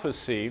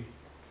prophecy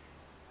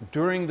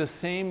during the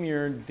same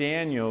year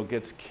Daniel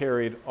gets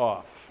carried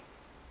off.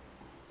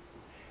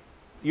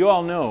 You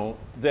all know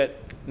that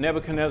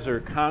Nebuchadnezzar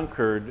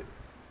conquered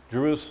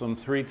Jerusalem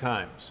 3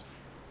 times.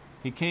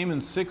 He came in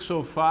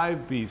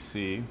 605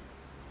 BC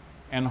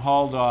and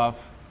hauled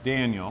off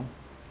Daniel.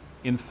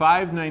 In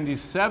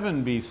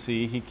 597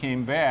 BC, he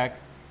came back,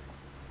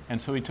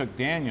 and so he took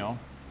Daniel.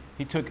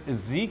 He took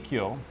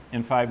Ezekiel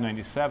in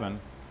 597,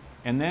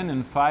 and then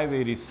in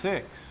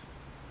 586,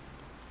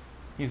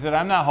 he said,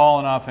 I'm not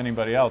hauling off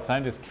anybody else,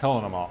 I'm just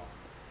killing them all.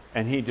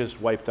 And he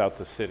just wiped out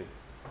the city,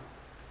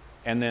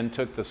 and then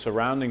took the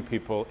surrounding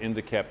people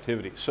into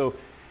captivity. So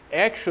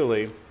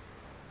actually,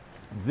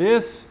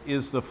 this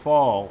is the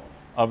fall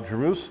of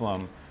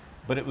Jerusalem,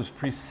 but it was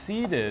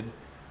preceded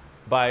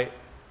by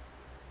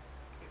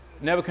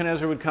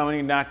Nebuchadnezzar would come and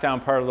he'd knock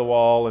down part of the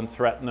wall and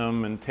threaten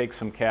them and take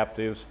some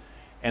captives,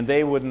 and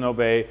they wouldn't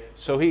obey,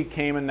 so he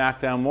came and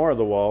knocked down more of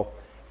the wall.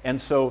 And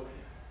so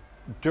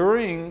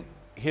during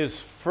that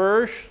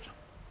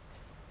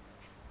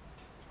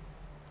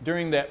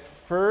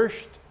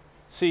first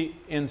See,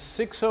 in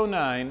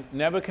 609,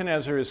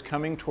 Nebuchadnezzar is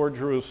coming toward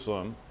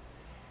Jerusalem.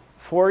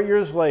 4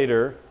 years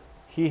later,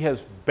 he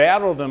has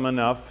battled him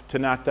enough to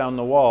knock down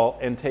the wall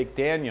and take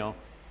Daniel,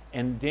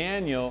 and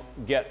Daniel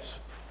gets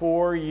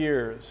 4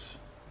 years.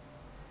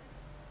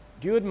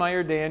 Do you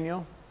admire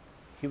Daniel?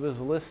 He was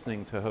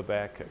listening to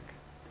Habakkuk.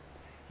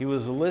 He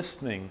was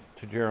listening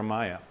to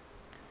Jeremiah.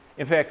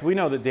 In fact, we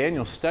know that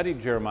Daniel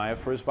studied Jeremiah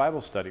for his Bible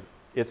study.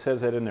 It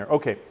says that in there.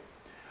 Okay,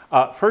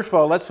 first of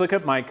all, let's look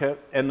at Micah,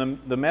 and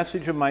the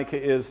message of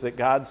Micah is that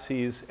God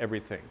sees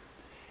everything.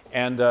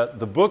 And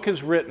the book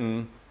is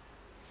written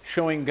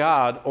showing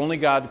God, only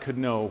God could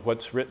know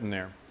what's written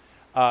there.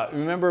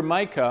 Remember,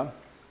 Micah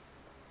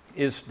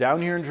is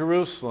down here in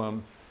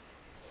Jerusalem,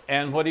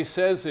 and what he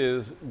says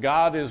is,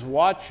 God is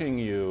watching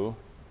you.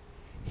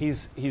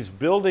 He's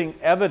building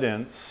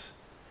evidence,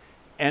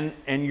 and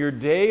your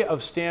day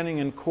of standing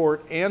in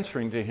court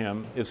answering to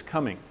him is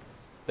coming.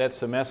 That's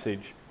the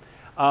message.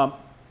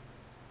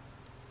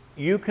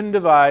 You can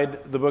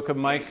divide the book of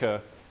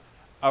Micah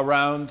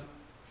around,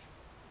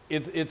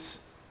 it's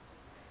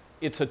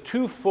a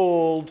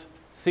twofold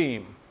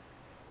theme.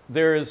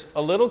 There's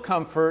a little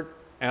comfort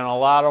and a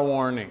lot of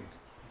warning.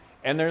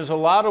 And there's a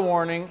lot of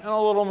warning and a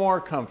little more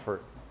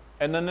comfort.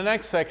 And then the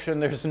next section,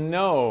 there's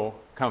no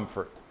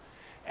comfort.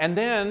 And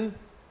then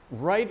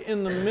right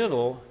in the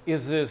middle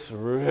is this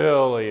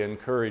really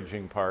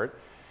encouraging part.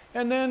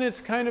 And then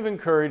it's kind of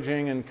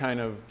encouraging and kind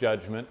of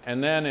judgment.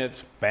 And then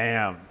it's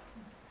bam.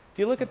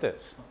 Do you look at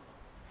this?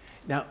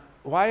 Now,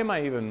 why am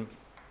I even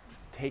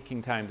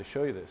taking time to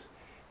show you this?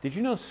 Did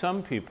you know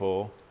some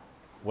people,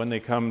 when they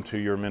come to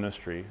your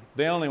ministry,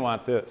 they only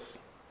want this?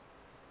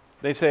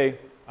 They say,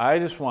 I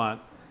just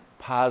want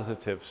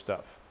positive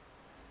stuff.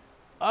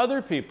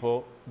 Other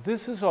people,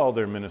 this is all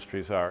their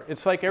ministries are.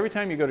 It's like every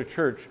time you go to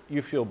church,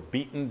 you feel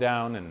beaten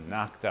down and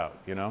knocked out,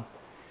 you know?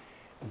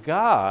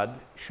 God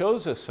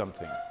shows us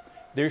something.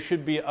 There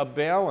should be a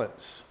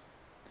balance.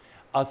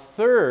 A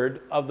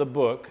third of the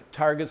book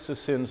targets the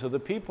sins of the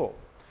people.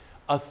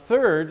 A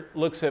third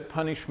looks at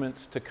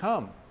punishments to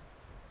come.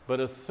 But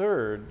a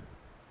third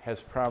has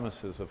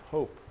promises of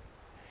hope.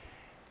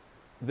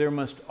 There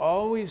must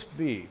always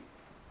be,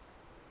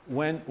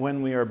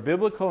 when we are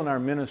biblical in our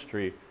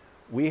ministry,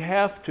 we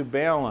have to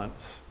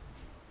balance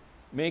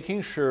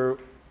making sure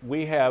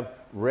we have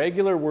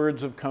regular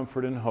words of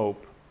comfort and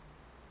hope,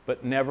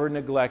 but never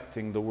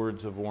neglecting the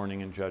words of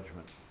warning and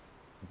judgment.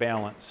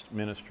 Balanced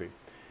ministry.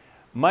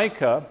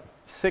 Micah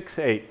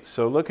 6:8.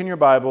 So look in your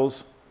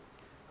Bibles.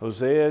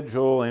 Hosea,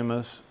 Joel,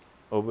 Amos,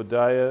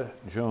 Obadiah,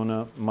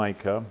 Jonah,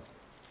 Micah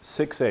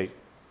 6:8.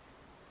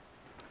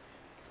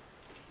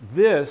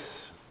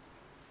 This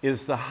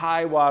is the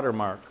high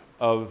watermark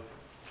of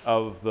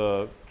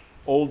the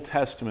Old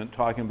Testament,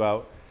 talking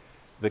about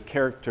the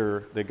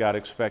character that God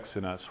expects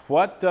in us.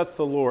 What doth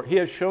the Lord? He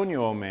has shown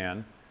you, O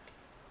man,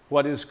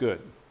 what is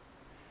good.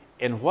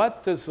 And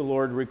what does the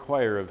Lord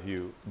require of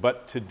you?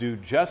 But to do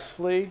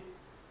justly,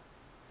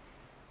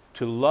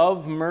 to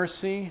love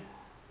mercy,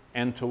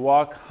 and to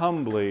walk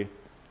humbly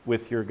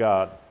with your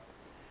God.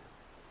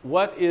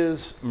 What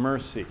is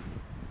mercy?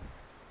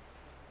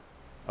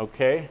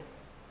 Okay?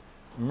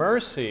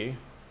 Mercy,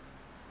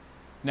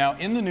 now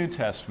in the New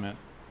Testament,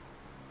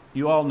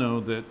 you all know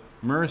that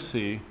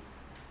mercy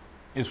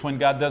is when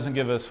God doesn't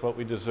give us what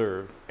we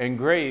deserve, and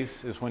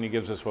grace is when he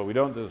gives us what we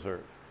don't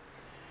deserve.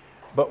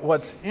 But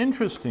what's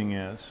interesting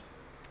is,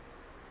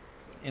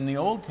 in the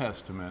Old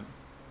Testament,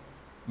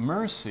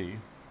 mercy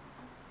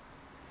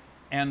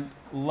and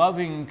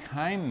loving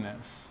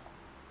kindness,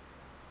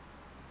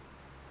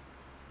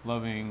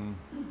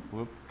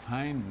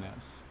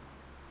 kindness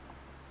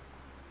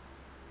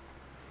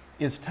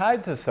is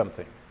tied to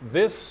something.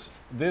 This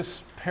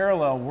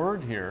parallel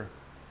word here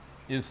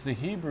is the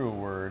Hebrew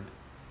word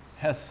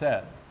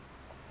hesed.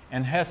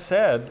 And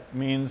hesed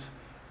means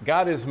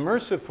God is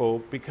merciful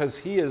because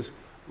he is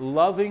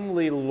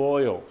lovingly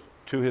loyal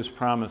to his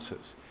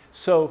promises.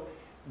 So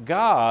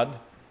God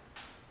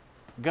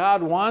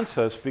wants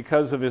us,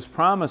 because of his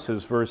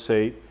promises, verse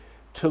 8,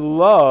 to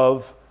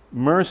love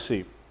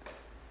mercy.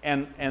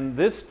 And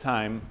this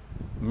time,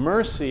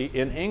 mercy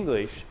in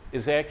English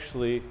is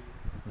actually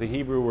the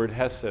Hebrew word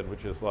hesed,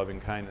 which is loving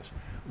kindness.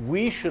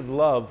 We should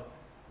love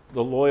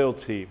the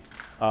loyalty,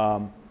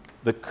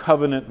 the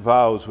covenant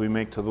vows we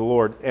make to the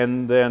Lord,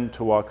 and then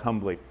to walk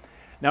humbly.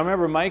 Now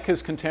remember, Micah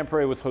is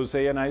contemporary with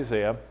Hosea and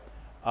Isaiah.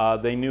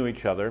 They knew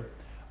each other.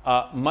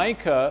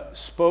 Micah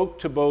spoke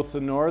to both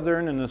the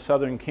northern and the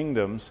southern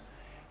kingdoms.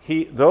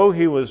 Though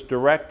he was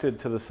directed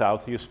to the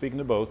south, he was speaking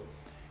to both.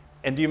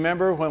 And do you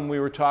remember when we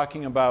were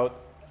talking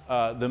about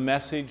the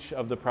message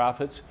of the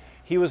prophets?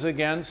 He was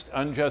against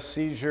unjust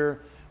seizure,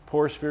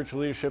 poor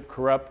spiritual leadership,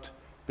 corrupt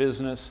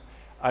business.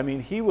 I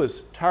mean, he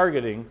was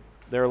targeting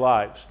their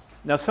lives.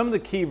 Now, some of the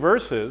key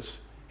verses,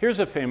 here's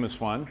a famous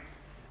one.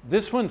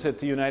 This one's at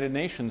the United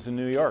Nations in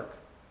New York.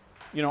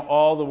 You know,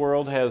 all the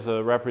world has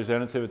a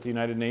representative at the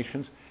United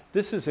Nations.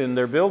 This is in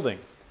their building.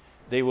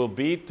 They will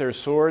beat their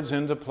swords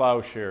into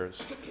plowshares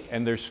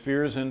and their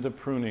spears into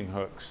pruning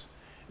hooks.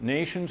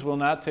 Nations will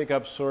not take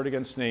up sword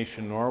against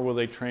nation, nor will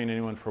they train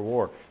anyone for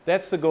war.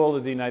 That's the goal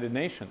of the United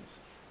Nations.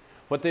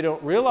 What they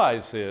don't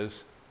realize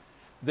is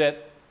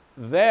that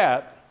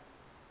that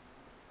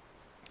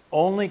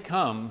only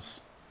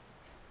comes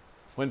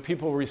when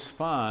people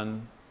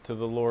respond to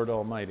the Lord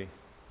Almighty,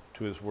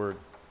 to His Word.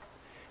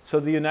 So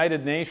the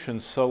United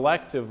Nations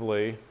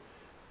selectively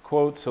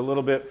quotes a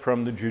little bit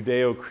from the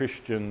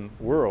Judeo-Christian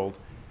world,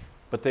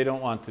 but they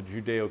don't want the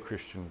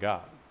Judeo-Christian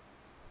God,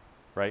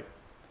 right?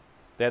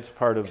 That's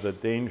part of the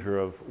danger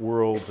of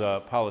world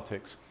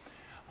politics.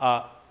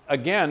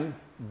 Again,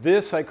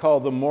 this I call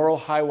the moral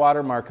high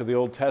water mark of the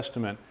Old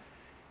Testament.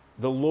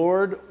 The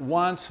Lord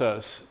wants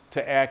us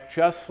to act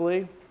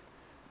justly,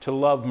 to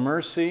love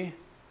mercy,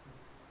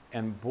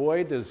 and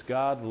boy, does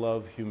God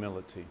love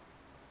humility.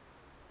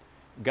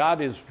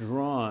 God is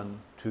drawn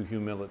to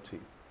humility.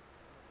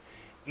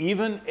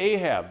 Even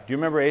Ahab, do you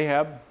remember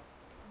Ahab?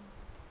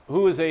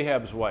 Who was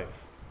Ahab's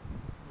wife?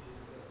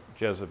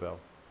 Jezebel.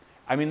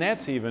 I mean,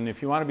 that's even,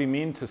 if you want to be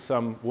mean to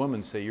some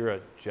woman, say you're a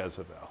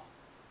Jezebel.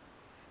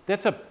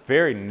 That's a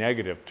very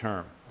negative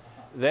term.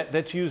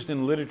 That's used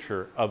in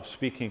literature of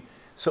speaking.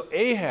 So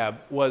Ahab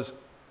was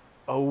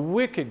a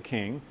wicked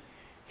king.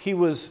 He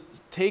was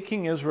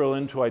taking Israel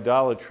into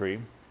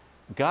idolatry.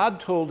 God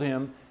told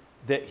him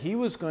that he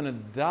was going to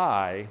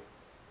die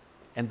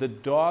and the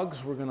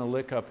dogs were going to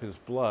lick up his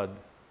blood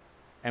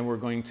and were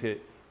going to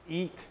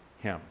eat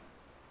him.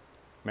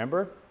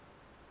 Remember?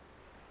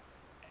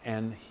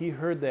 And he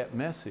heard that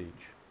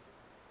message,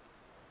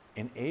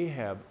 and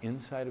Ahab,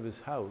 inside of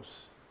his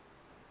house,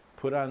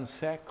 put on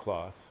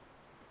sackcloth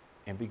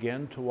and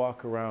began to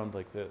walk around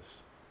like this.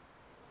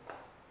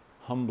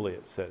 Humbly,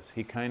 it says.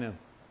 He kind of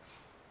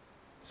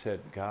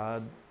said,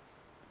 God,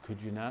 could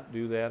you not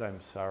do that?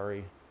 I'm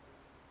sorry.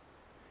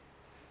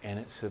 And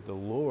it said, the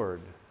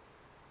Lord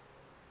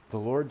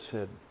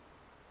said,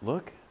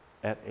 look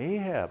at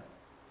Ahab.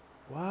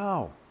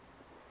 Wow,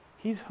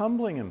 he's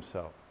humbling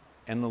himself.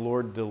 And the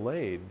Lord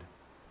delayed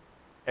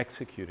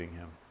executing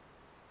him.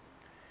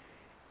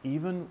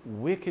 Even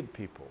wicked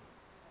people,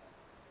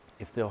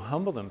 if they'll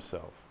humble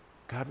themselves,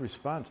 God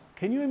responds.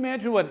 Can you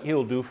imagine what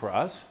He'll do for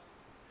us?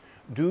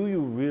 Do you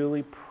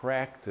really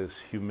practice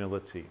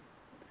humility?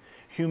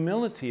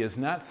 Humility is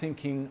not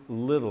thinking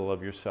little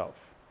of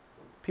yourself.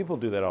 People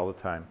do that all the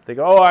time. They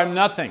go, oh, I'm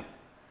nothing.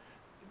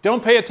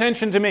 Don't pay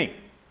attention to me.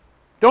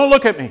 Don't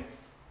look at me.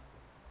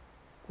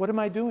 What am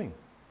I doing?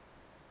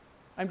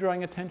 I'm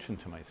drawing attention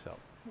to myself.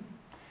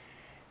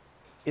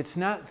 It's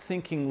not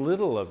thinking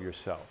little of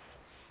yourself.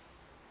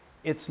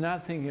 It's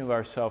not thinking of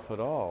ourselves at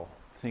all,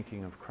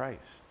 thinking of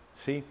Christ.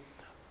 See,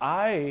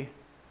 I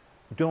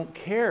don't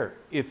care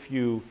if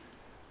you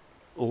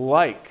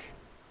like,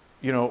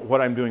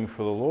 what I'm doing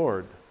for the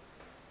Lord.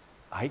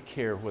 I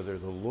care whether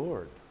the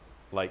Lord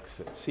likes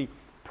it. See,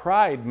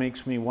 pride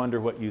makes me wonder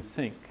what you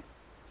think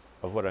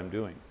of what I'm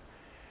doing.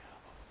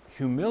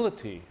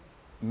 Humility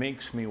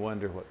makes me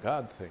wonder what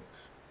God thinks.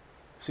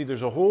 See,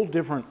 there's a whole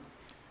different...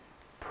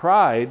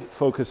 Pride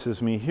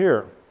focuses me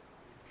here.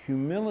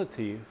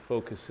 Humility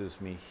focuses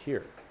me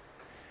here.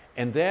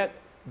 And that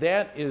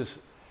is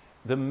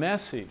the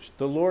message.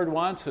 The Lord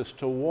wants us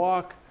to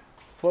walk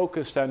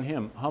focused on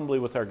Him, humbly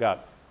with our God.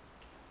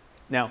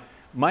 Now,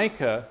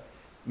 Micah,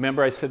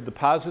 remember I said the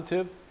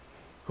positive?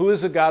 Who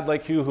is a God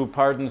like you who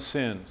pardons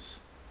sins?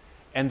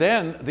 And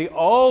then the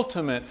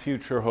ultimate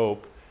future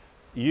hope,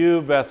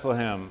 you,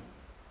 Bethlehem,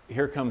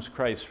 here comes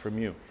Christ from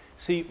you.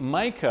 See,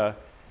 Micah,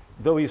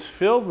 though he's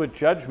filled with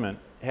judgment,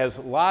 has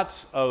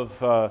lots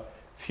of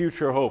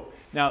future hope.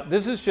 Now,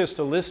 this is just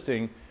a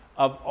listing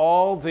of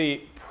all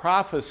the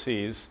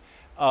prophecies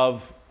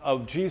of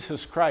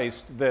Jesus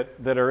Christ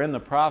that are in the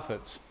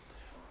prophets.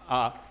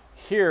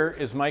 Here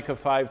is Micah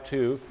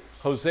 5:2.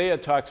 Hosea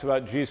talks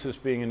about Jesus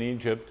being in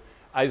Egypt.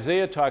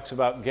 Isaiah talks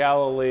about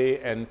Galilee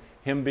and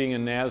Him being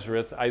in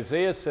Nazareth.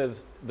 Isaiah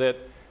says that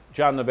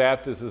John the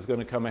Baptist is going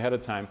to come ahead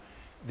of time.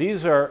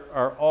 These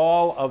are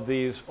all of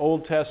these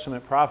Old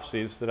Testament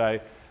prophecies that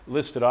I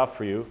listed off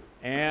for you.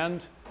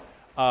 And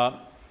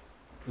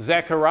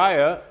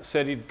Zechariah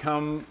said he'd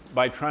come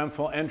by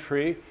triumphal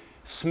entry.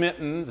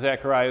 Smitten,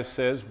 Zechariah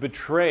says,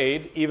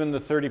 betrayed, even the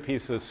 30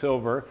 pieces of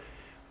silver.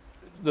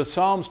 The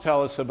Psalms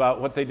tell us about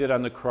what they did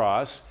on the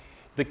cross.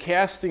 The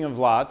casting of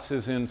lots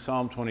is in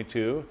Psalm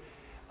 22.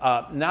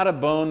 Not a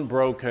bone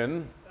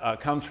broken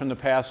comes from the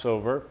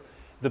Passover.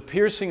 The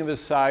piercing of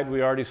His side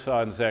we already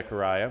saw in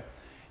Zechariah.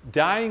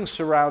 Dying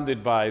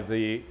surrounded by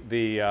the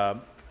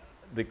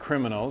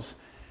criminals.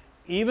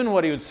 Even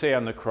what He would say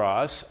on the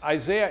cross.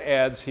 Isaiah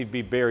adds He'd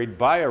be buried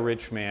by a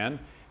rich man.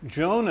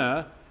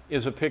 Jonah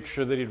is a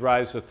picture that He'd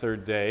rise the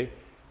third day.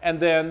 And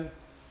then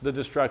the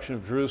destruction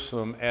of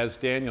Jerusalem, as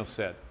Daniel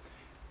said.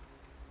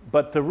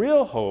 But the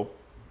real hope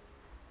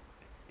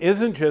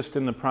isn't just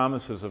in the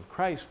promises of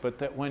Christ, but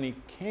that when He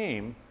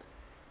came,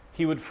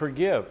 He would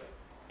forgive.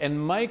 And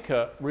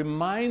Micah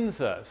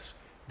reminds us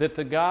that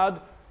the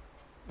God,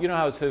 you know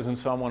how it says in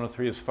Psalm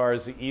 103, as far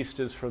as the east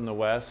is from the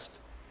west,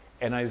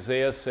 and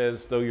Isaiah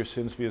says, though your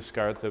sins be as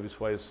scarlet, they'll be as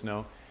white as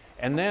snow.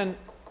 And then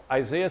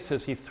Isaiah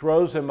says he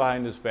throws them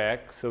behind his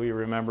back so he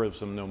remembers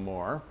them no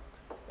more,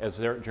 as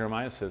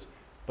Jeremiah says.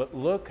 But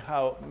look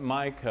how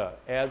Micah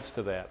adds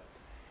to that.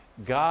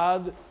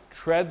 God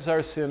treads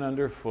our sin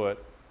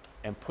underfoot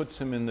and puts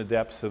him in the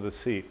depths of the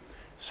sea.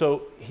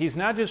 So he's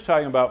not just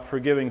talking about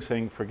forgiving,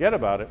 saying forget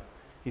about it.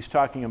 He's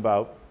talking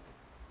about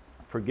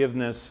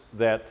forgiveness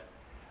that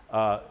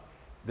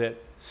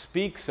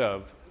speaks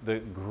of the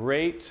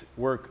great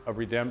work of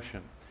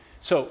redemption.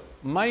 So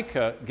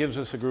Micah gives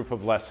us a group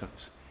of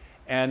lessons.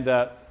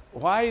 And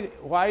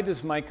why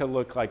does Micah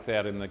look like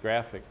that in the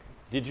graphic?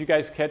 Did you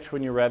guys catch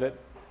when you read it,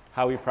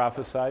 how he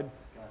prophesied?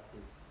 God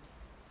sees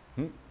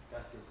everything.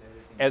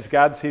 As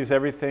God sees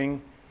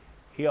everything,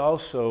 he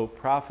also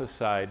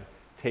prophesied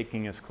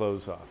taking his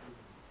clothes off.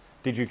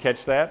 Did you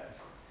catch that?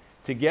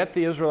 To get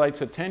the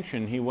Israelites'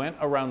 attention, he went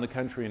around the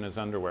country in his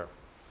underwear.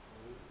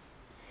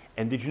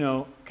 And did you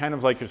know, kind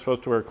of like you're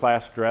supposed to wear a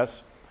class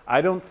dress, I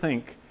don't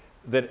think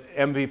that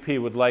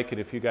MVP would like it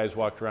if you guys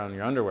walked around in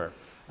your underwear.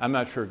 I'm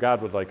not sure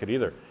God would like it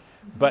either.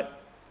 But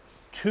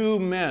 2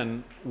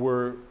 men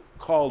were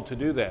called to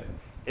do that.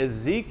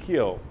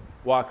 Ezekiel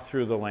walked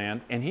through the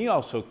land, and he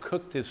also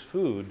cooked his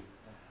food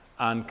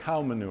on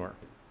cow manure.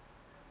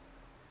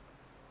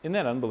 Isn't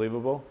that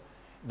unbelievable?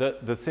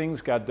 The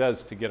things God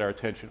does to get our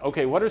attention.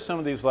 Okay, what are some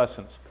of these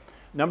lessons?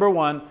 Number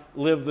 1,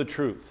 live the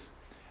truth.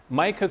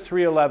 Micah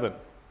 3:11.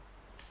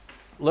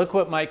 Look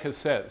what Micah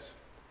says.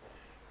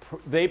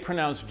 They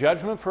pronounce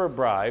judgment for a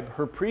bribe.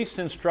 Her priests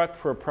instruct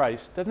for a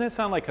price. Doesn't that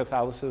sound like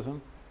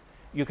Catholicism?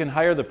 You can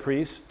hire the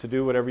priest to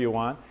do whatever you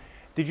want.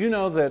 Did you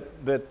know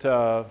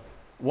that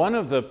one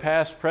of the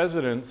past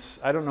presidents,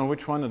 I don't know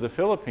which one of the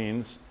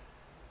Philippines,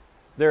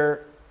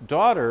 their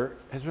daughter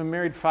has been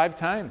married 5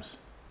 times.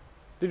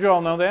 Did you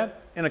all know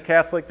that? In a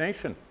Catholic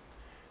nation.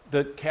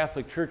 The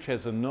Catholic Church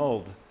has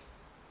annulled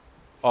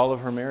all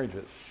of her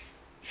marriages.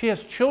 She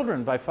has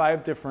children by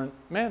 5 different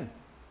men.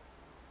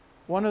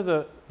 One of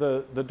the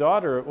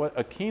daughter,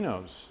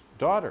 Aquino's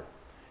daughter,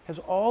 has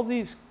all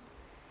these,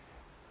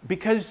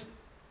 because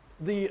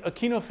the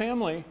Aquino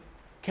family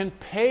can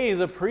pay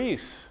the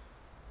priests,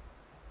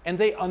 and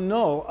they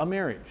annul a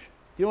marriage.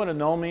 Do you know what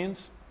annul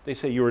means? They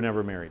say you were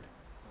never married.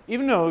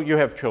 Even though you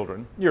have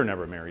children, you're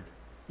never married.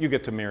 You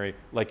get to marry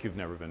like you've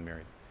never been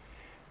married.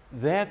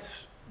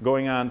 That's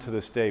going on to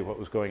this day, what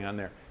was going on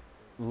there.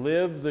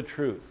 Live the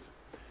truth.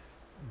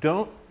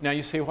 Now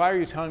you say, why are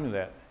you telling me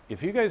that?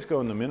 If you guys go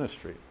in the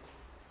ministry,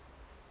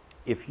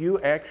 if you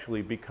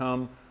actually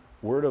become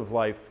Word of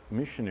Life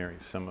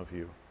missionaries, some of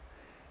you,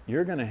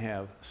 you're going to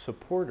have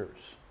supporters,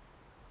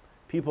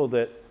 people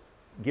that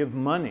give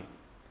money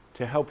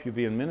to help you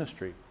be in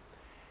ministry.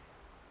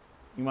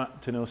 You want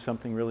to know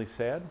something really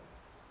sad?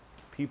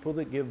 People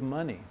that give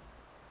money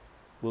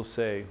will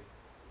say,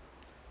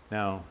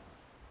 now,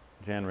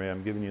 Jan Ray,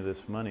 I'm giving you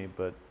this money,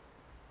 but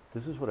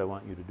this is what I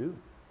want you to do.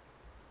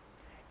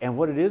 And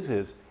what it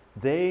is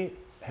they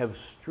have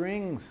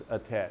strings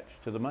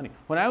attached to the money.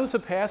 When I was a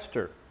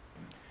pastor,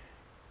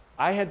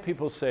 I had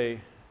people say,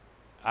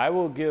 I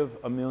will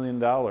give $1 million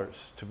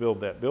to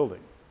build that building,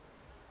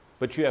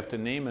 but you have to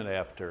name it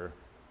after.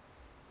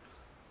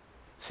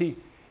 See,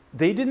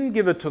 they didn't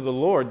give it to the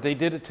Lord, they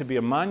did it to be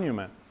a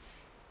monument.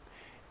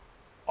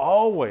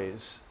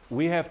 Always,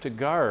 we have to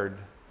guard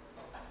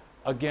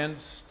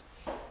against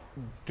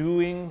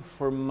doing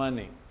for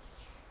money.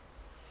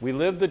 We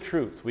live the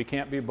truth, we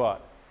can't be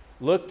bought.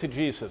 Look to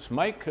Jesus.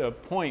 Micah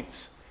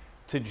points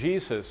to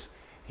Jesus.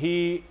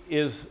 He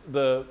is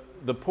the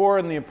poor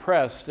and the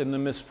oppressed and the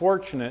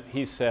misfortunate,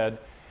 he said,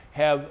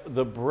 have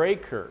the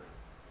breaker.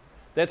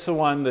 That's the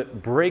one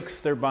that breaks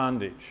their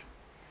bondage.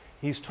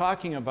 He's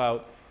talking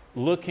about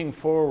looking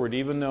forward,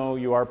 even though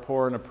you are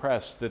poor and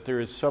oppressed, that there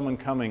is someone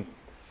coming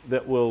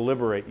that will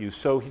liberate you.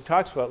 So he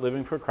talks about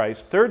living for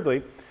Christ.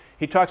 Thirdly,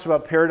 he talks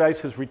about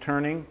paradise is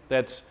returning.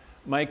 That's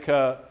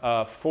Micah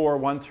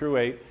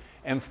 4:1-8.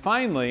 And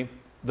finally,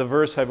 the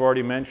verse I've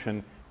already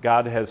mentioned,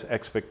 God has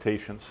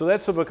expectations. So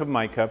that's the book of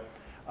Micah,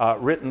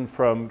 written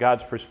from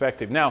God's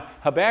perspective. Now,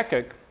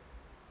 Habakkuk,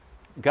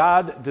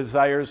 God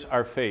desires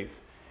our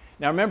faith.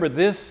 Now remember,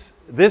 this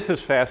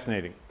is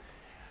fascinating.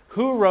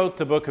 Who wrote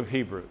the book of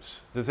Hebrews?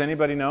 Does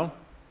anybody know?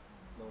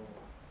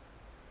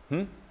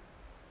 Hebrews?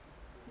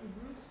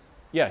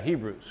 Yeah,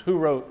 Hebrews. Who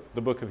wrote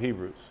the book of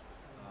Hebrews?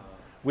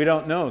 We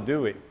don't know,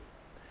 do we?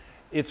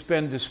 It's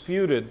been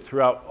disputed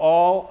throughout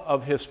all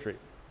of history.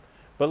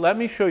 But let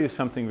me show you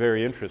something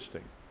very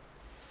interesting.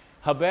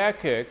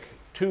 Habakkuk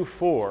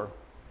 2:4,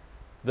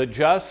 the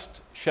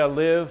just shall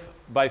live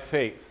by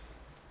faith.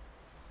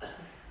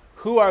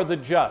 Who are the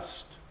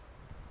just?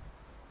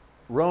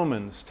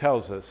 Romans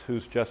tells us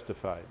who's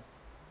justified.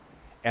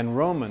 And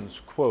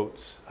Romans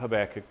quotes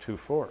Habakkuk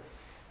 2:4.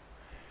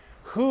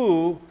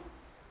 Who,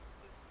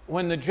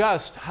 when the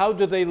just, how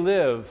do they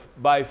live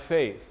by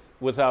faith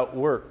without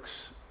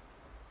works?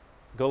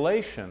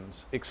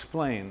 Galatians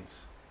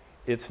explains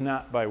it's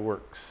not by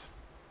works.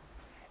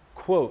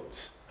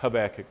 Quotes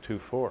Habakkuk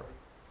 2:4.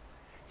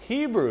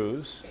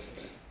 Hebrews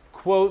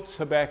quotes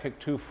Habakkuk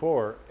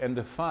 2:4 and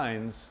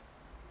defines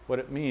what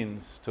it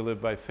means to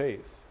live by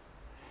faith.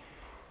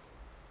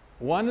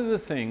 one of the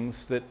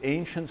things that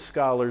ancient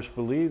scholars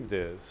believed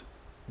is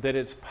that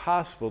it's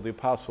possible the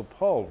Apostle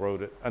Paul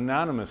wrote it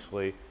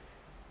anonymously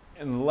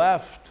and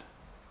left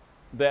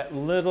that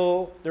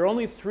little, there are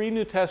only 3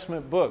 New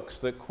Testament books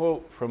that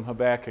quote from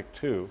Habakkuk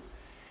 2,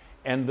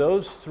 and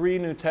those 3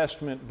 New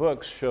Testament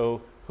books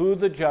show who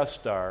the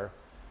just are,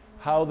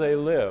 how they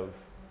live,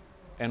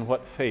 and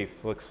what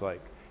faith looks like.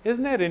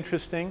 Isn't that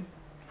interesting?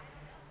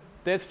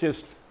 That's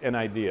just an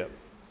idea.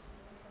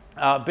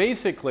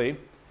 Basically,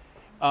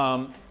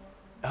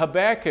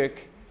 Habakkuk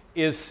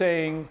is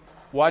saying,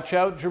 watch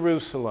out,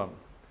 Jerusalem.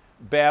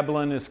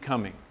 Babylon is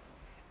coming.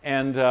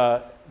 And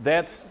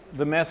that's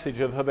the message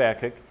of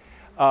Habakkuk.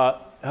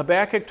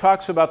 Habakkuk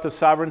talks about the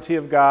sovereignty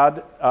of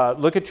God.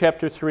 Look at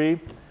chapter 3.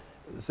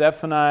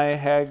 Zephaniah,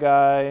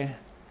 Haggai.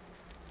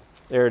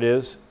 There it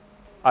is.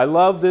 I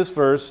love this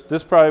verse.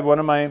 This is probably one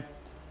of my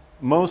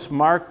most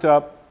marked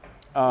up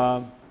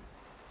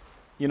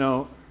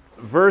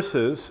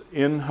verses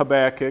in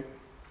Habakkuk.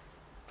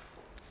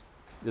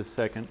 Just a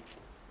second.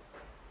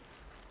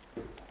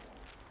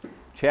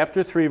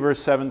 Chapter 3, verse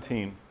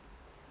 17.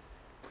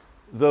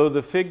 Though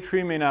the fig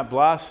tree may not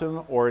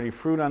blossom, or any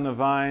fruit on the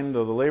vine,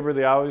 though the labor of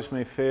the olives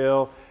may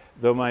fail,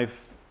 though my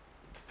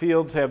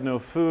fields have no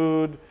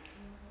food,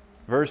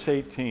 verse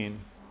 18,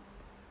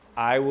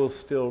 I will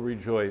still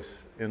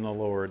rejoice in the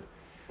Lord.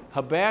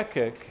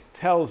 Habakkuk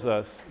tells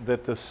us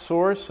that the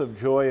source of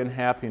joy and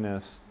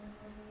happiness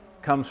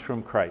comes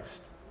from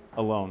Christ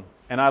alone.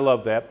 And I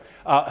love that.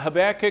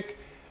 Habakkuk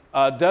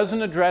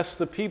doesn't address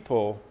the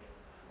people,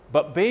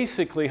 but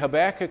basically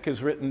Habakkuk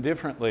is written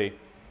differently.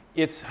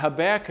 It's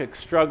Habakkuk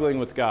struggling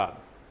with God.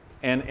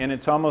 And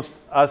it's almost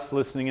us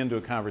listening into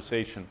a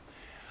conversation.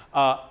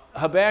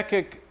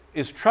 Habakkuk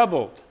is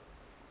troubled.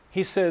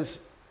 He says,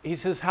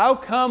 how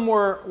come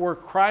we're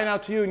crying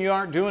out to you and you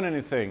aren't doing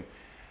anything?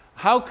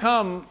 How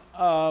come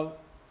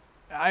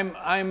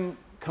I'm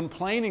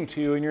complaining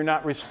to you and you're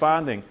not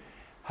responding?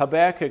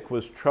 Habakkuk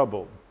was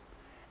troubled,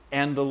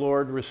 and the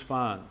Lord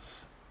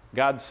responds.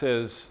 God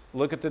says,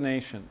 look at the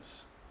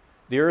nations.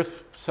 The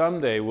earth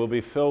someday will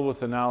be filled with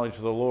the knowledge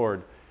of the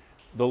Lord.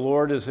 The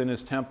Lord is in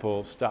his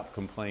temple, stop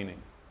complaining.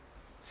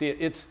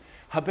 See,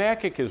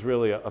 Habakkuk is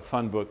really a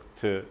fun book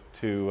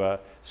to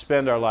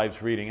spend our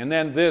lives reading. And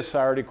then this, I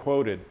already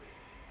quoted.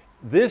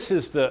 This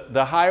is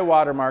the high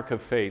watermark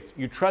of faith.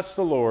 You trust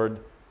the Lord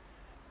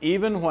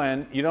even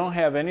when you don't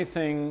have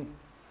anything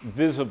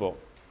visible.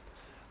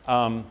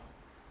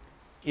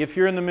 If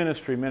you're in the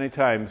ministry, many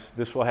times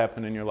this will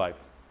happen in your life.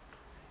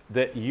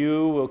 That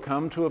you will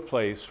come to a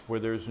place where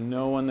there's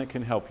no one that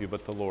can help you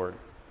but the Lord.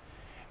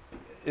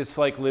 It's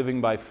like living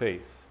by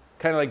faith.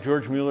 Kind of like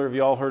George Mueller. Have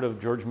you all heard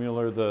of George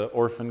Mueller, the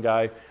orphan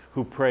guy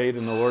who prayed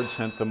and the Lord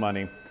sent the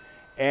money?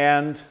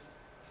 And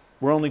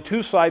we're only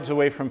 2 slides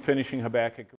away from finishing Habakkuk.